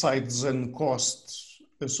downsides and costs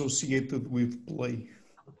associated with play?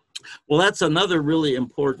 Well, that's another really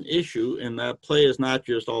important issue, in that play is not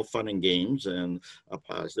just all fun and games and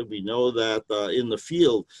positive. We know that in the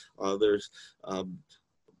field, there's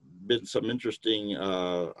been some interesting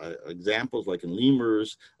examples, like in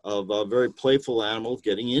lemurs, of very playful animals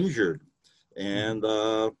getting injured and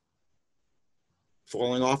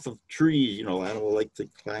falling off of trees. Animals like to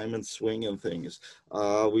climb and swing and things.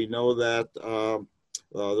 We know that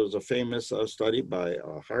there's a famous study by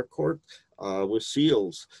Harcourt with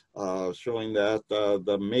seals showing that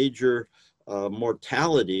the major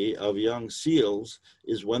mortality of young seals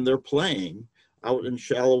is when they're playing out in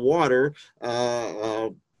shallow water,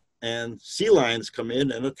 and sea lions come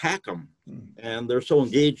in and attack them. And they're so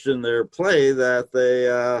engaged in their play that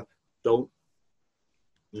they don't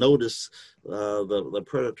notice the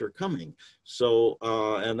predator coming. So,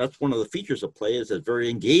 and that's one of the features of play, is it's very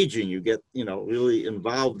engaging. You get, really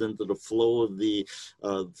involved into the flow of the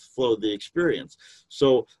experience.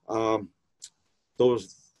 So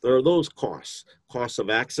there are those costs of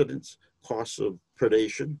accidents, costs of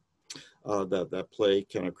predation, that play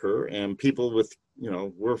can occur, and people with,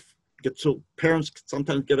 parents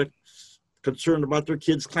sometimes get concerned about their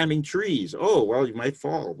kids climbing trees. Oh, well, you might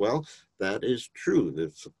fall. Well, that is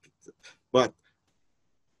true. But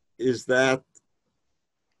is that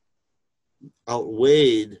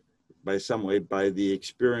outweighed by some way by the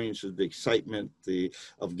experiences, the excitement,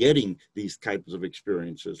 of getting these types of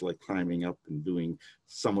experiences, like climbing up and doing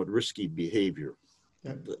somewhat risky behavior?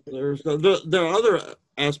 Yeah. There are other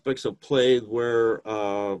aspects of play where,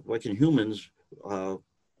 like in humans,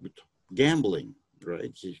 gambling,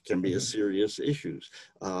 right? It can be a serious issues.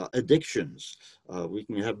 Addictions. We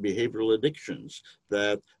can have behavioral addictions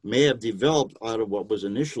that may have developed out of what was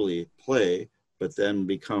initially play, but then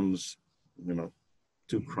becomes,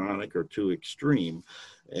 too chronic or too extreme.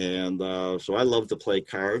 And so I love to play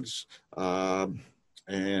cards, but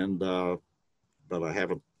I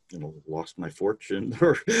haven't, lost my fortune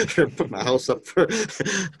or put my house up for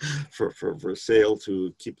sale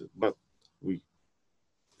to keep it. But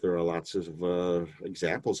there are lots of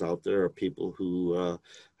examples out there of people who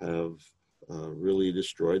have really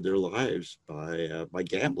destroyed their lives by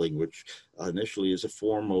gambling, which initially is a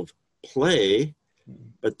form of play,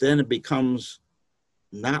 but then it becomes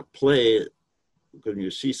not play. Because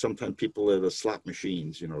you see sometimes people at the slot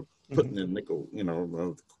machines, putting in nickel,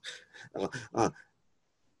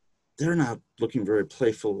 they're not looking very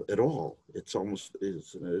playful at all. It's almost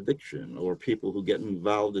is an addiction. Or people who get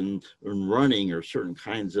involved in running or certain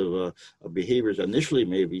kinds of behaviors initially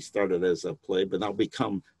maybe started as a play, but now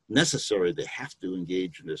become necessary. They have to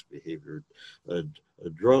engage in this behavior.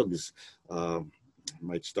 Drugs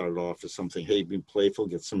might start off as something, hey, be playful,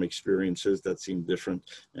 get some experiences that seem different,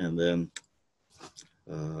 and then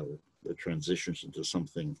it transitions into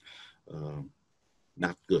something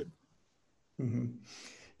not good.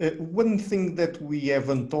 One thing that we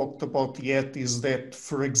haven't talked about yet is that,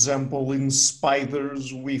 for example, in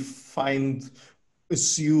spiders, we find a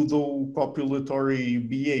pseudo-copulatory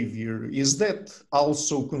behavior. Is that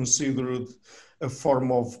also considered a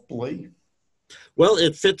form of play? Well,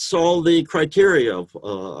 it fits all the criteria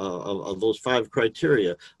of those 5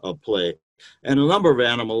 criteria of play. And a number of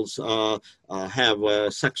animals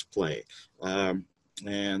have sex play.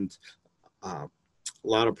 And a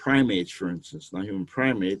lot of primates, for instance, non-human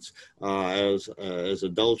primates, as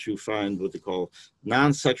adults, you find what they call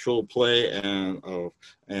non-sexual play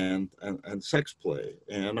and sex play.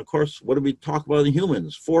 And of course, what do we talk about in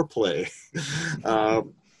humans? Foreplay.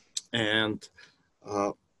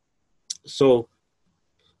 So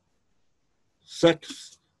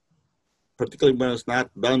sex, particularly when it's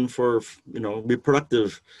not done for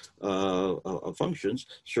reproductive functions,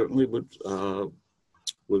 certainly would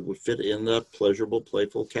fit in the pleasurable,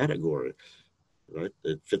 playful category, right?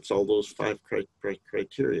 It fits all those 5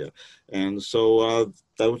 criteria. And so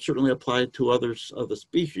that would certainly apply to other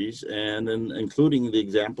species, and including the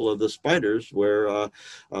example of the spiders, where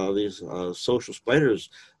these social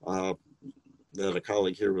spiders that a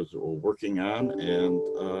colleague here was working on,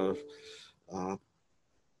 and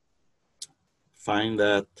find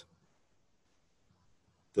that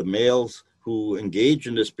the males who engage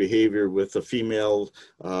in this behavior with the female,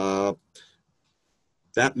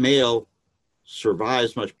 that male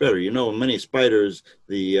survives much better. In many spiders,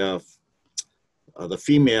 the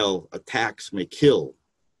female attacks may kill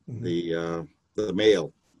the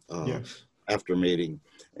male after mating.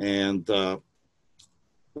 And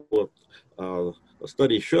what a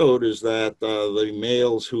study showed is that the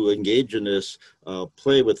males who engage in this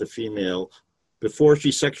play with the female before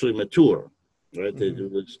she's sexually mature, right? They do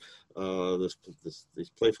these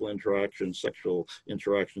playful interactions, sexual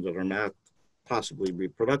interactions that are not possibly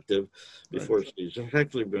reproductive before she's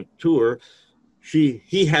sexually mature.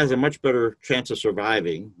 He has a much better chance of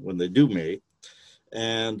surviving when they do mate,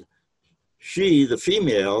 and she, the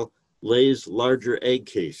female, lays larger egg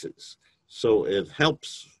cases. So it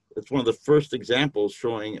helps. It's one of the first examples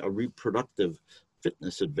showing a reproductive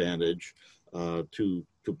fitness advantage to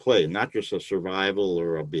play, not just a survival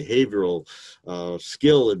or a behavioral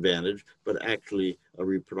skill advantage, but actually a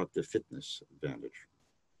reproductive fitness advantage.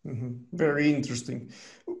 Very interesting.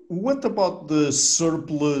 What about the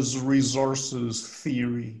surplus resources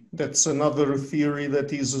theory? That's another theory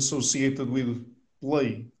that is associated with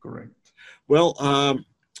play, correct? Well,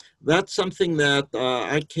 that's something that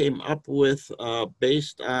I came up with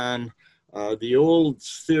based on the old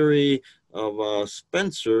theory of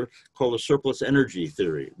Spencer called the surplus energy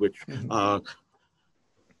theory, which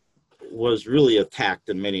was really attacked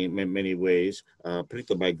in many ways,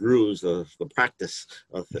 particularly by Greuze, the practice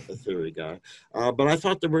theory guy. But I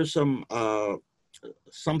thought there was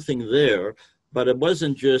something there, but it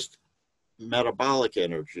wasn't just metabolic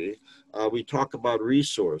energy. We talk about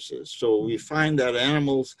resources. So we find that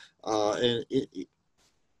animals,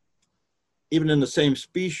 even in the same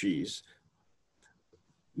species,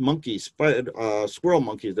 monkeys, squirrel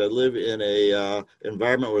monkeys that live in a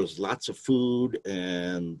environment where there's lots of food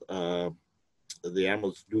and the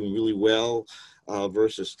animals doing really well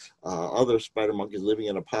versus other spider monkeys living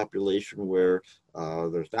in a population where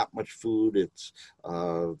there's not much food. It's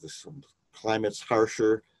the climate's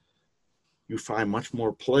harsher. You find much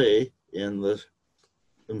more play in the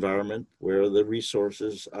environment where the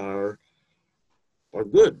resources are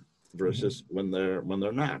good versus when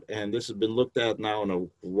they're not. And this has been looked at now in a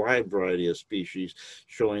wide variety of species,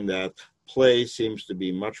 showing that play seems to be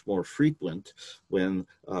much more frequent when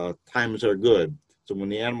times are good. So when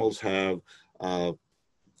the animals have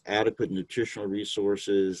adequate nutritional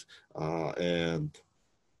resources and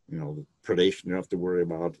predation you don't have to worry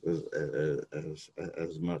about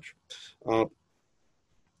as much.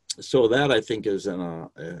 So that I think is an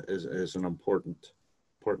important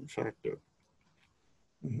factor.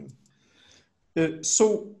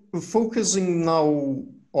 So focusing now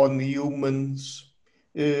on humans,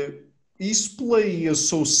 is play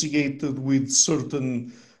associated with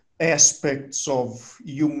certain aspects of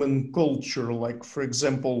human culture, like, for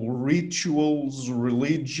example, rituals,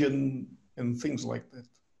 religion, and things like that?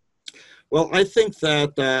 Well, I think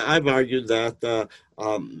that I've argued that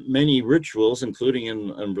many rituals, including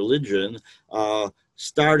in religion,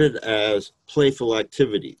 started as playful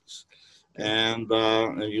activities. And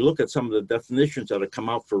you look at some of the definitions that have come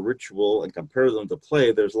out for ritual and compare them to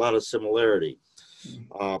play, there's a lot of similarity.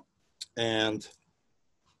 And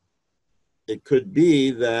it could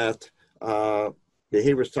be that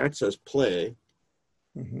behavior starts as play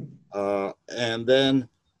and then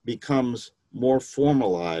becomes more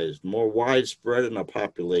formalized, more widespread in a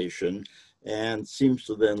population, and seems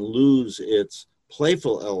to then lose its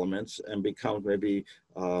playful elements and becomes maybe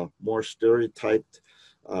more stereotyped,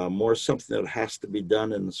 more something that has to be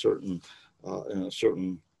done in a certain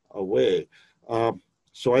way.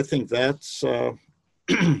 So I think that's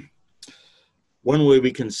one way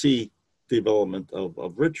we can see development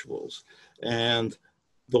of rituals, and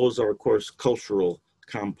those are, of course, cultural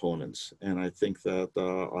components. And I think that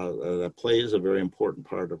that play is a very important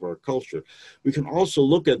part of our culture. We can also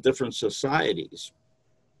look at different societies,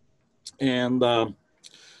 and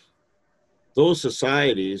those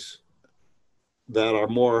societies that are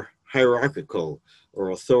more hierarchical or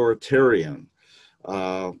authoritarian,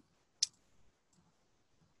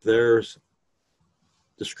 there's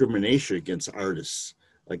discrimination against artists,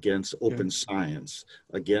 against open science,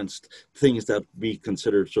 against things that we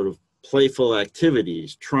consider sort of playful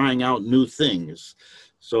activities, trying out new things.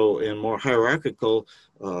 So in more hierarchical,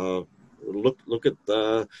 look at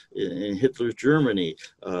in Hitler's Germany,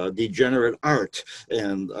 degenerate art,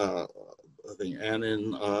 and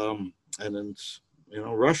in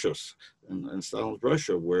Russia and Stalin's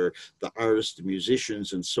Russia, where the artists, the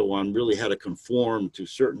musicians, and so on really had to conform to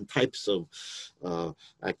certain types of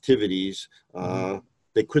activities.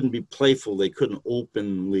 They couldn't be playful. They couldn't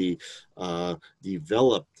openly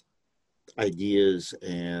develop ideas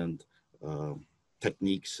and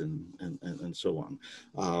techniques and so on.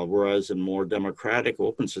 Whereas in more democratic,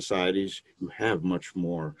 open societies, you have much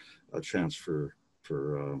more a chance for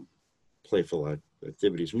playful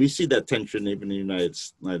activities. And we see that tension even in the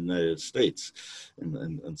United States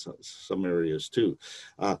and some areas too.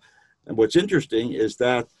 And what's interesting is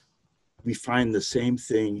that we find the same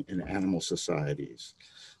thing in animal societies.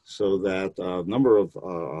 So that a number of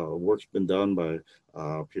work's been done by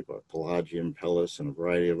people like Pelagian, Pellis, and a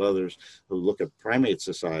variety of others who look at primate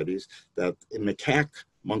societies, that in macaque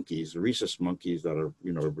monkeys, the rhesus monkeys that are,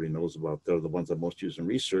 everybody knows about, they're the ones that most use in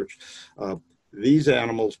research. These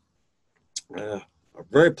animals are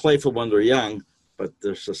very playful when they're young, but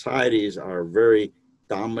their societies are very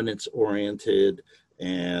dominance-oriented,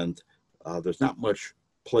 and there's not much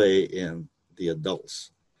play in the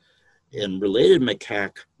adults. In related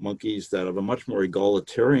macaque monkeys that have a much more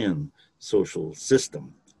egalitarian social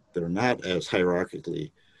system, they're not as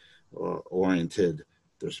hierarchically oriented.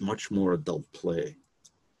 There's much more adult play.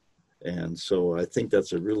 And so I think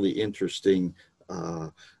that's a really interesting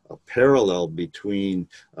a parallel between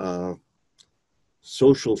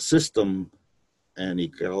social system and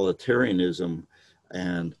egalitarianism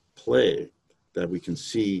and play that we can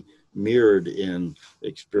see mirrored in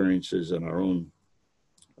experiences in our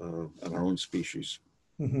own species.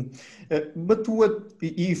 Mhm. But what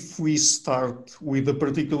if we start with a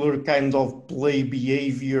particular kind of play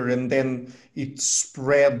behavior and then it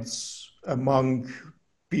spreads among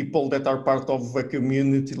people that are part of a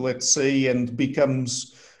community, let's say, and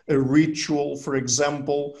becomes a ritual, for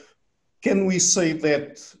example? Can we say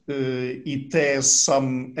that it has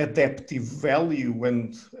some adaptive value,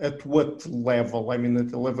 and at what level? I mean, at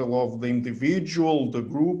the level of the individual, the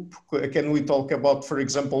group? Can we talk about, for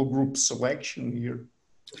example, group selection here?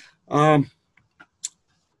 Um,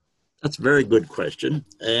 that's a very good question,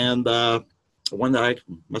 and one that I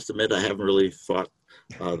must admit I haven't really thought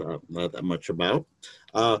that much about.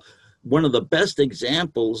 One of the best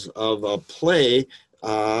examples of a play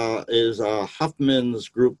is Huffman's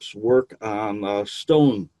group's work on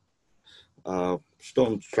stone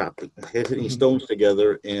chopping, hitting stones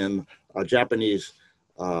together in Japanese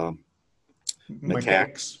macaque.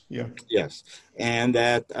 Macaques, yeah. Yes, and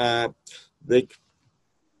that they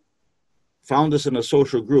found this in a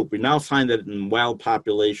social group. We now find it in wild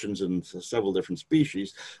populations in several different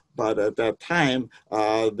species, but at that time,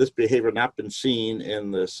 this behavior had not been seen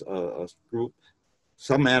in this group.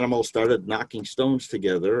 Some animals started knocking stones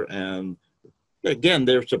together, and again,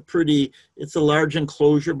 it's a large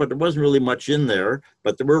enclosure, but there wasn't really much in there,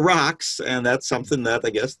 but there were rocks, and that's something that I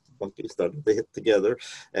guess monkeys started to hit together,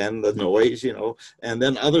 and the noise, and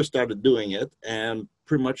then others started doing it, and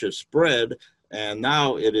pretty much it spread, and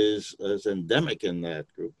now it is endemic in that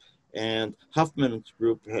group. And Huffman's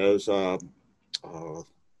group has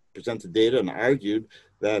presented data and argued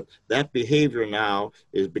that that behavior now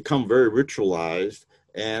is become very ritualized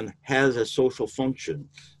and has a social function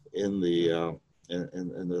in the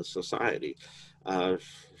in the society.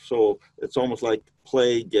 So it's almost like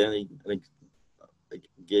play giving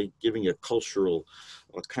a cultural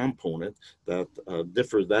component that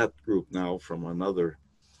differs that group now from another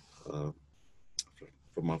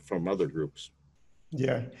from other groups.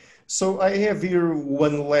 Yeah. So I have here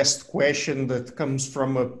one last question that comes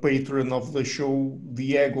from a patron of the show,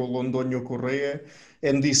 Diego Londoño Correa,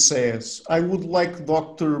 and he says, I would like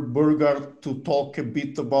Dr. Burghardt to talk a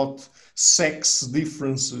bit about sex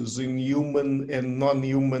differences in human and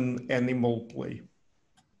non-human animal play.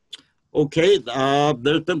 Okay,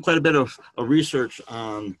 there's been quite a bit of research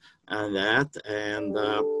on that, and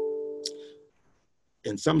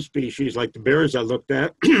in some species, like the bears I looked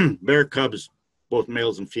at, bear cubs, both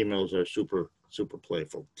males and females, are super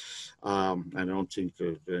playful. I don't think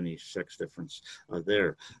there's any sex difference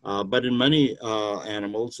there. But in many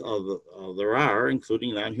animals, there are,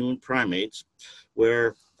 including non-human primates,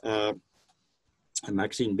 where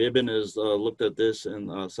Maxine Bibbin has looked at this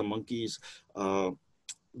in some monkeys,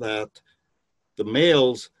 that the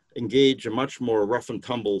males engage in much more rough and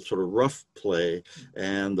tumble, sort of rough play,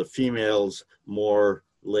 and the females more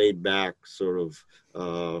laid back, sort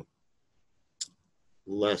of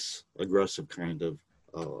less aggressive kind of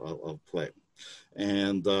play.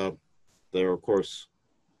 And there are, of course,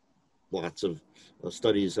 lots of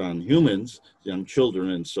studies on humans, young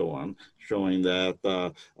children, and so on, showing that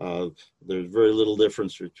there's very little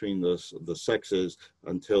difference between the sexes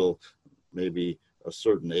until maybe a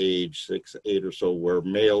certain age, 6, 8 or so, where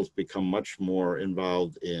males become much more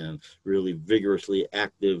involved in really vigorously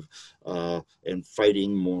active and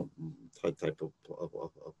fighting more type of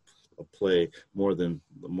play more than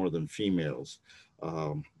females.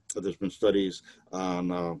 There's been studies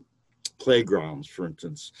on playgrounds, for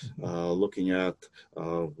instance, looking at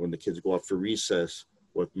when the kids go out for recess,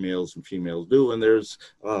 what males and females do, and there's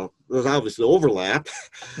obviously overlap,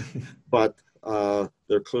 but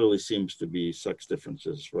there clearly seems to be sex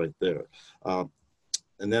differences right there.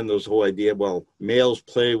 And then there's the whole idea, well, males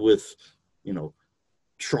play with,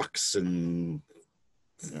 trucks and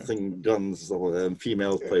guns, and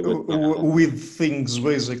females play with things,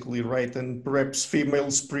 basically, right? And perhaps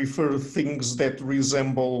females prefer things that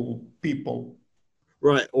resemble people.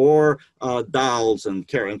 Right, or dolls and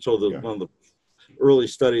carrots. And so one of the early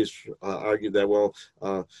studies argued that, well,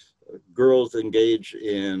 girls engage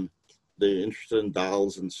in the interest in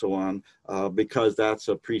dolls and so on because that's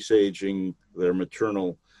a presaging their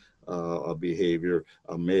maternal behavior.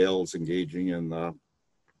 Males engaging in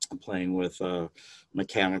playing with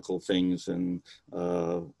mechanical things and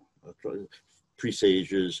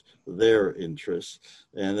presages their interests.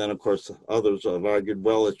 And then, of course, others have argued,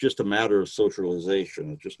 well, it's just a matter of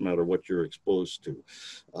socialization. It's just a matter of what you're exposed to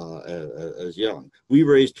as young. We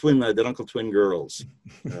raised identical twin girls.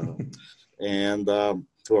 And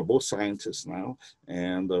who are both scientists now,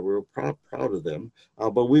 and we're proud of them.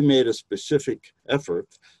 But we made a specific effort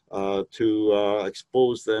to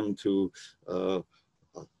expose them to the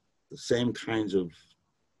same kinds of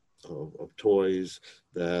toys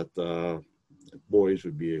that boys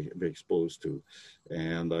would be exposed to.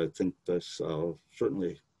 And I think that's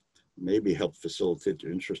certainly maybe help facilitate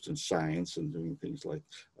your interest in science and doing things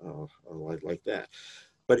like that.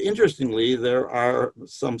 But interestingly, there are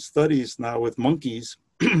some studies now with monkeys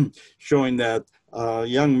showing that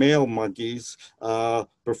young male monkeys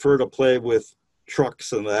prefer to play with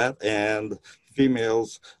trucks and that, and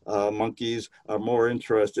females monkeys are more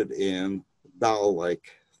interested in doll-like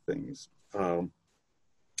things.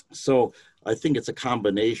 So I think it's a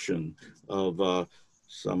combination of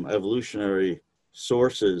some evolutionary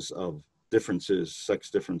sources of differences, sex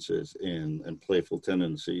differences in playful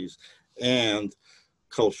tendencies, and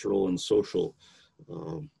cultural and social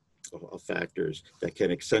factors that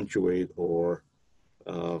can accentuate or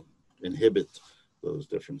inhibit those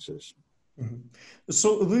differences. Mm-hmm.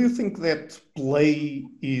 So do you think that play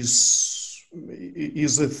is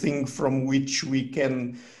a thing from which we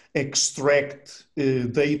can extract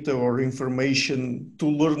data or information to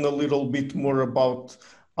learn a little bit more about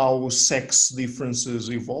how sex differences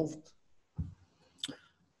evolved?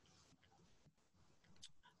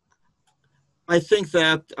 I think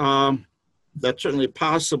that that's certainly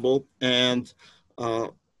possible, and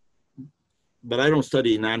but I don't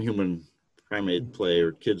study non-human primate play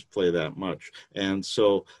or kids play that much, and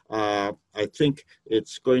so I think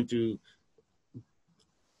it's going to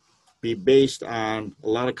be based on a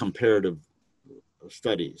lot of comparative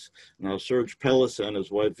studies. Now, Serge Pellis and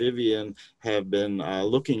his wife Vivian have been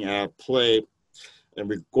looking at play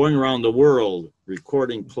and going around the world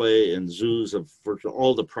recording play in zoos of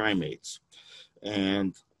all the primates,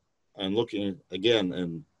 and looking again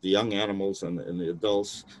in the young animals and the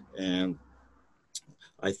adults. And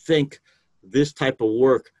I think this type of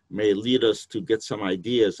work may lead us to get some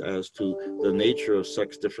ideas as to the nature of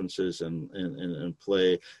sex differences in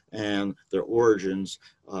play and their origins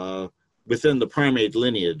within the primate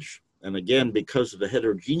lineage. And again, because of the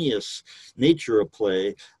heterogeneous nature of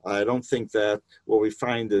play, I don't think that what we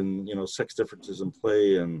find in sex differences in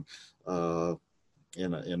play and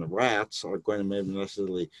in rats are going to maybe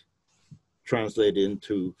necessarily translate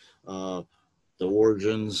into the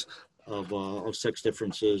origins of sex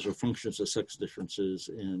differences or functions of sex differences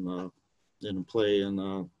in play and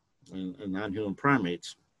non-human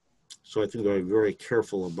primates. So I think they're very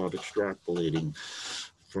careful about extrapolating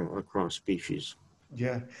across species.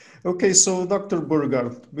 Yeah. Okay, so Dr.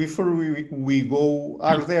 Burghardt, before we go,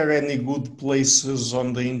 are there any good places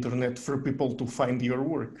on the internet for people to find your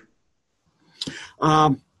work?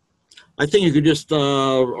 I think you could just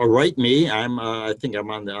write me. I think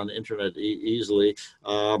I'm on the internet easily.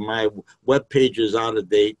 My webpage is out of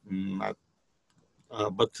date,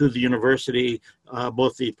 but through the university,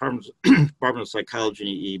 both the Department of Psychology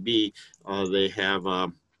and EEB, they have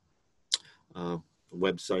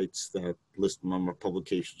websites that list number of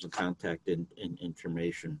publications and contact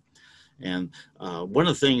information. And one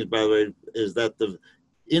of the things, by the way, is that the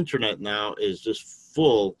internet now is just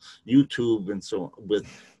full, YouTube and so on, with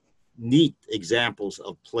neat examples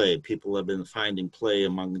of play. People have been finding play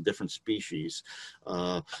among different species,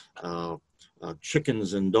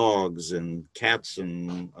 chickens and dogs and cats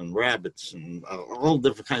and rabbits and all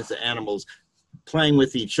different kinds of animals playing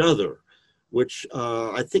with each other, which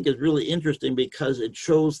I think is really interesting because it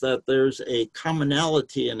shows that there's a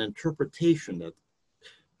commonality in interpretation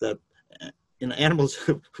that animals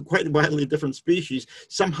of quite widely different species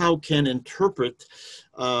somehow can interpret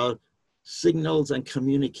signals and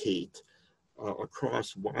communicate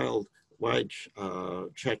across wide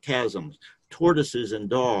chasms. Tortoises and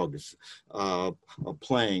dogs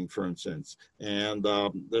playing, for instance. And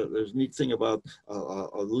there's a neat thing about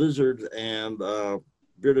a lizard and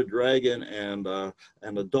bearded dragon and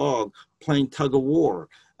a dog playing tug of war.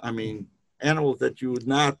 I mean, animals that you would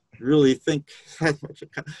not really think that much,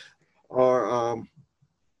 or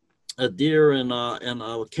a deer and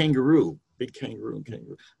a kangaroo, big kangaroo and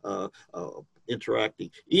kangaroo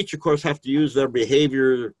interacting. Each, of course, have to use their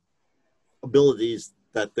behavior abilities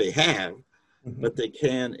that they have, but they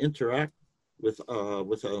can interact with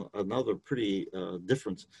another pretty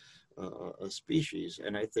different species,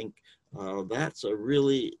 and I think that's a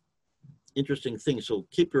really interesting thing. So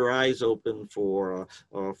keep your eyes open for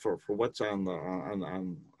what's on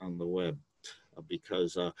the web.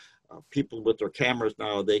 because people with their cameras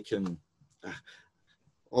now, they can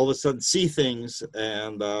all of a sudden see things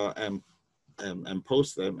and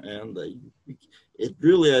post them, and it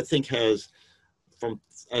really, I think, has, from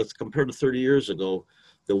as compared to 30 years ago,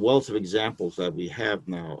 the wealth of examples that we have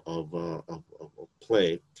now of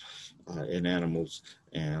play in animals,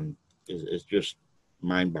 and is just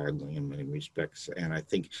mind-boggling in many respects, and I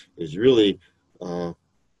think is really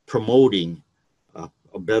promoting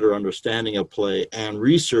a better understanding of play and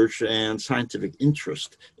research and scientific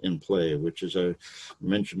interest in play, which, as I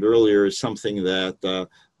mentioned earlier, is something that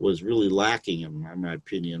was really lacking, in my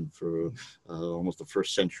opinion, for almost the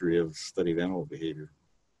first century of study of animal behavior.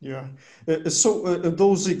 Yeah. So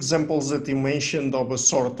those examples that you mentioned of a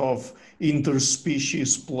sort of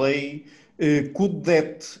interspecies play, could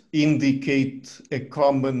that indicate a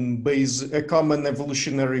common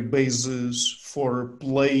evolutionary basis for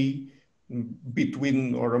play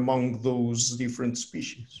between or among those different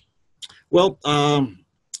species? Well,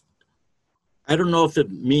 I don't know if it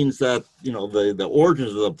means that, you know, the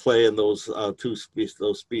origins of the play in those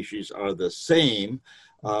those species are the same,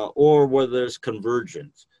 or whether there's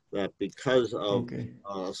convergence, that because of Okay.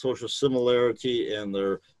 social similarity and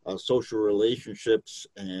their social relationships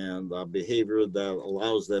and behavior that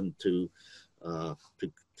allows them uh,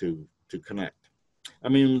 to to connect. I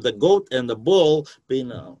mean, the goat and the bull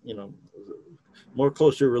being, you know, more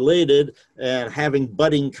closely related and having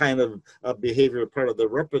budding kind of behavior part of the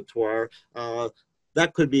repertoire,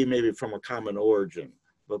 that could be maybe from a common origin.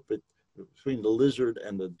 But between the lizard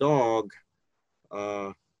and the dog,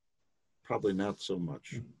 probably not so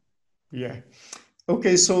much. Yeah.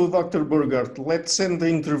 Okay, so Dr. Burghardt, let's end the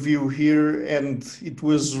interview here. And it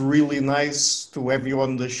was really nice to have you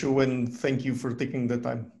on the show, and thank you for taking the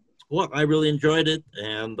time. Well, I really enjoyed it,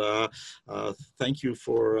 and thank you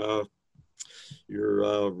for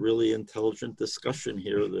your really intelligent discussion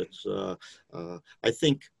here. That's I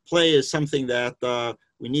think play is something that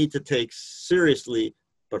we need to take seriously,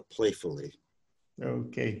 but playfully.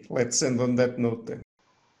 Okay, let's end on that note then.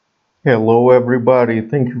 Hello, everybody.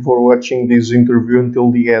 Thank you for watching this interview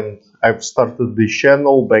until the end. I've started this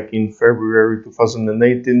channel back in February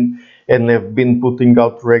 2018 and have been putting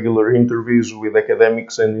out regular interviews with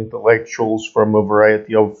academics and intellectuals from a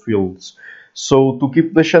variety of fields. So, to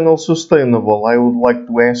keep the channel sustainable, I would like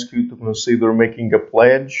to ask you to consider making a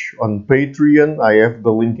pledge on Patreon. I have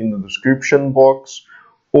the link in the description box,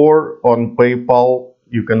 or on PayPal.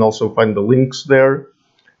 You can also find the links there.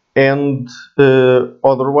 And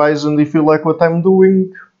otherwise, and if you like what I'm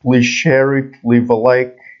doing, please share it, leave a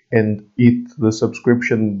like, and hit the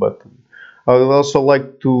subscription button. I would also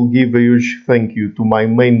like to give a huge thank you to my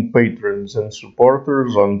main patrons and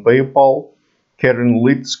supporters on PayPal: Karen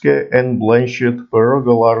Litzke and Blanchett,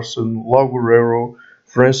 Paroga Larsen, Lau Guerrero,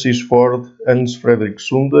 Francis Ford, Hans Frederick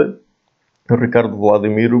Sunde, Ricardo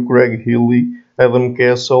Vladimiro, Craig Healy, Adam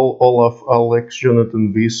Castle, Olaf Alex,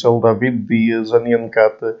 Jonathan Wiesel, David Diaz, Anian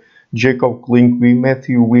Kata, Jacob Klinkby,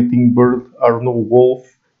 Matthew Whittingbird, Arno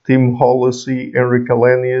Wolf, Tim Hollesy, Enric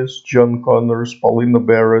Alanius, John Connors, Paulina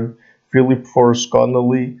Barron, Philip Force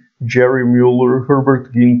Connolly, Jerry Mueller,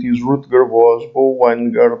 Herbert Gintis, Rutger Voss, Bo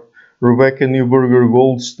Weingart, Rebecca Newberger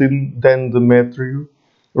Goldstein, Dan Demetriou,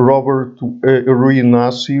 Robert Rui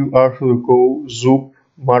Inácio, Arthur Coe, Zup,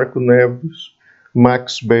 Marco Neves,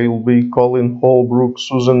 Max Bailby, Colin Holbrook,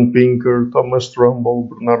 Susan Pinker, Thomas Trumbull,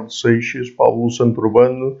 Bernardo Seixas, Pablo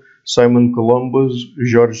Santurbano, Simon Columbus,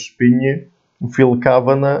 Jorge Spinha, Phil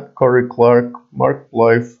Kavanagh, Corey Clark, Mark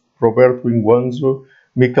Blythe, Roberto Inguanzo,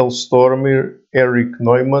 Michael Stormer, Eric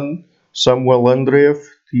Neumann, Samuel Andreev,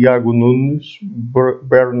 Tiago Nunes,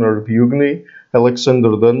 Bernard Hughney, Alexander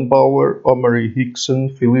Dunbauer, Omari Hickson,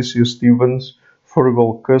 Felicia Stevens,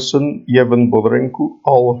 Fergal Cusson, Evan Bodrenko,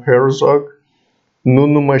 Al Herzog,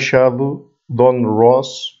 Nuno Machado, Don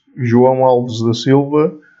Ross, João Alves da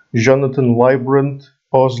Silva, Jonathan Librant,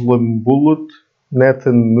 Oslam Bullitt,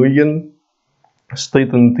 Nathan Nguyen,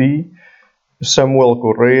 Staten T, Samuel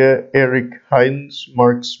Correa, Eric Hines,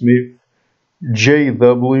 Mark Smith,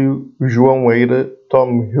 J.W., João Eira,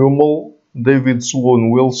 Tom Hummel, David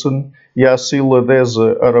Sloan Wilson, Yacila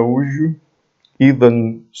Deza Araújo,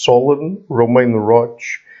 Ethan Solon, Romain Roch,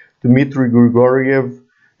 Dmitry Grigoriev,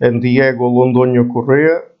 and Diego Londoño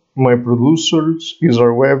Correa. My producers: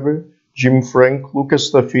 Isar Webe, Jim Frank, Lucas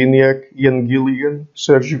Stafiniak, Ian Gilligan,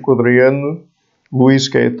 Sergio Quadriano, Luís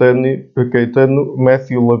Caetano,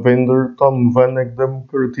 Matthew Lavender, Tom Van Egdam,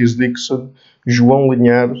 Curtis Dixon, João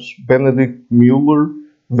Linhares, Benedict Mueller,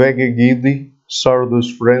 Vega Guidi, Sardas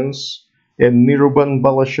France, and Niruban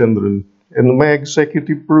Balachandran. And my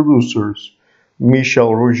executive producers: Michel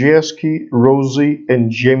Rogieski, Rosie, and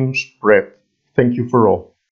James Pratt. Thank you for all.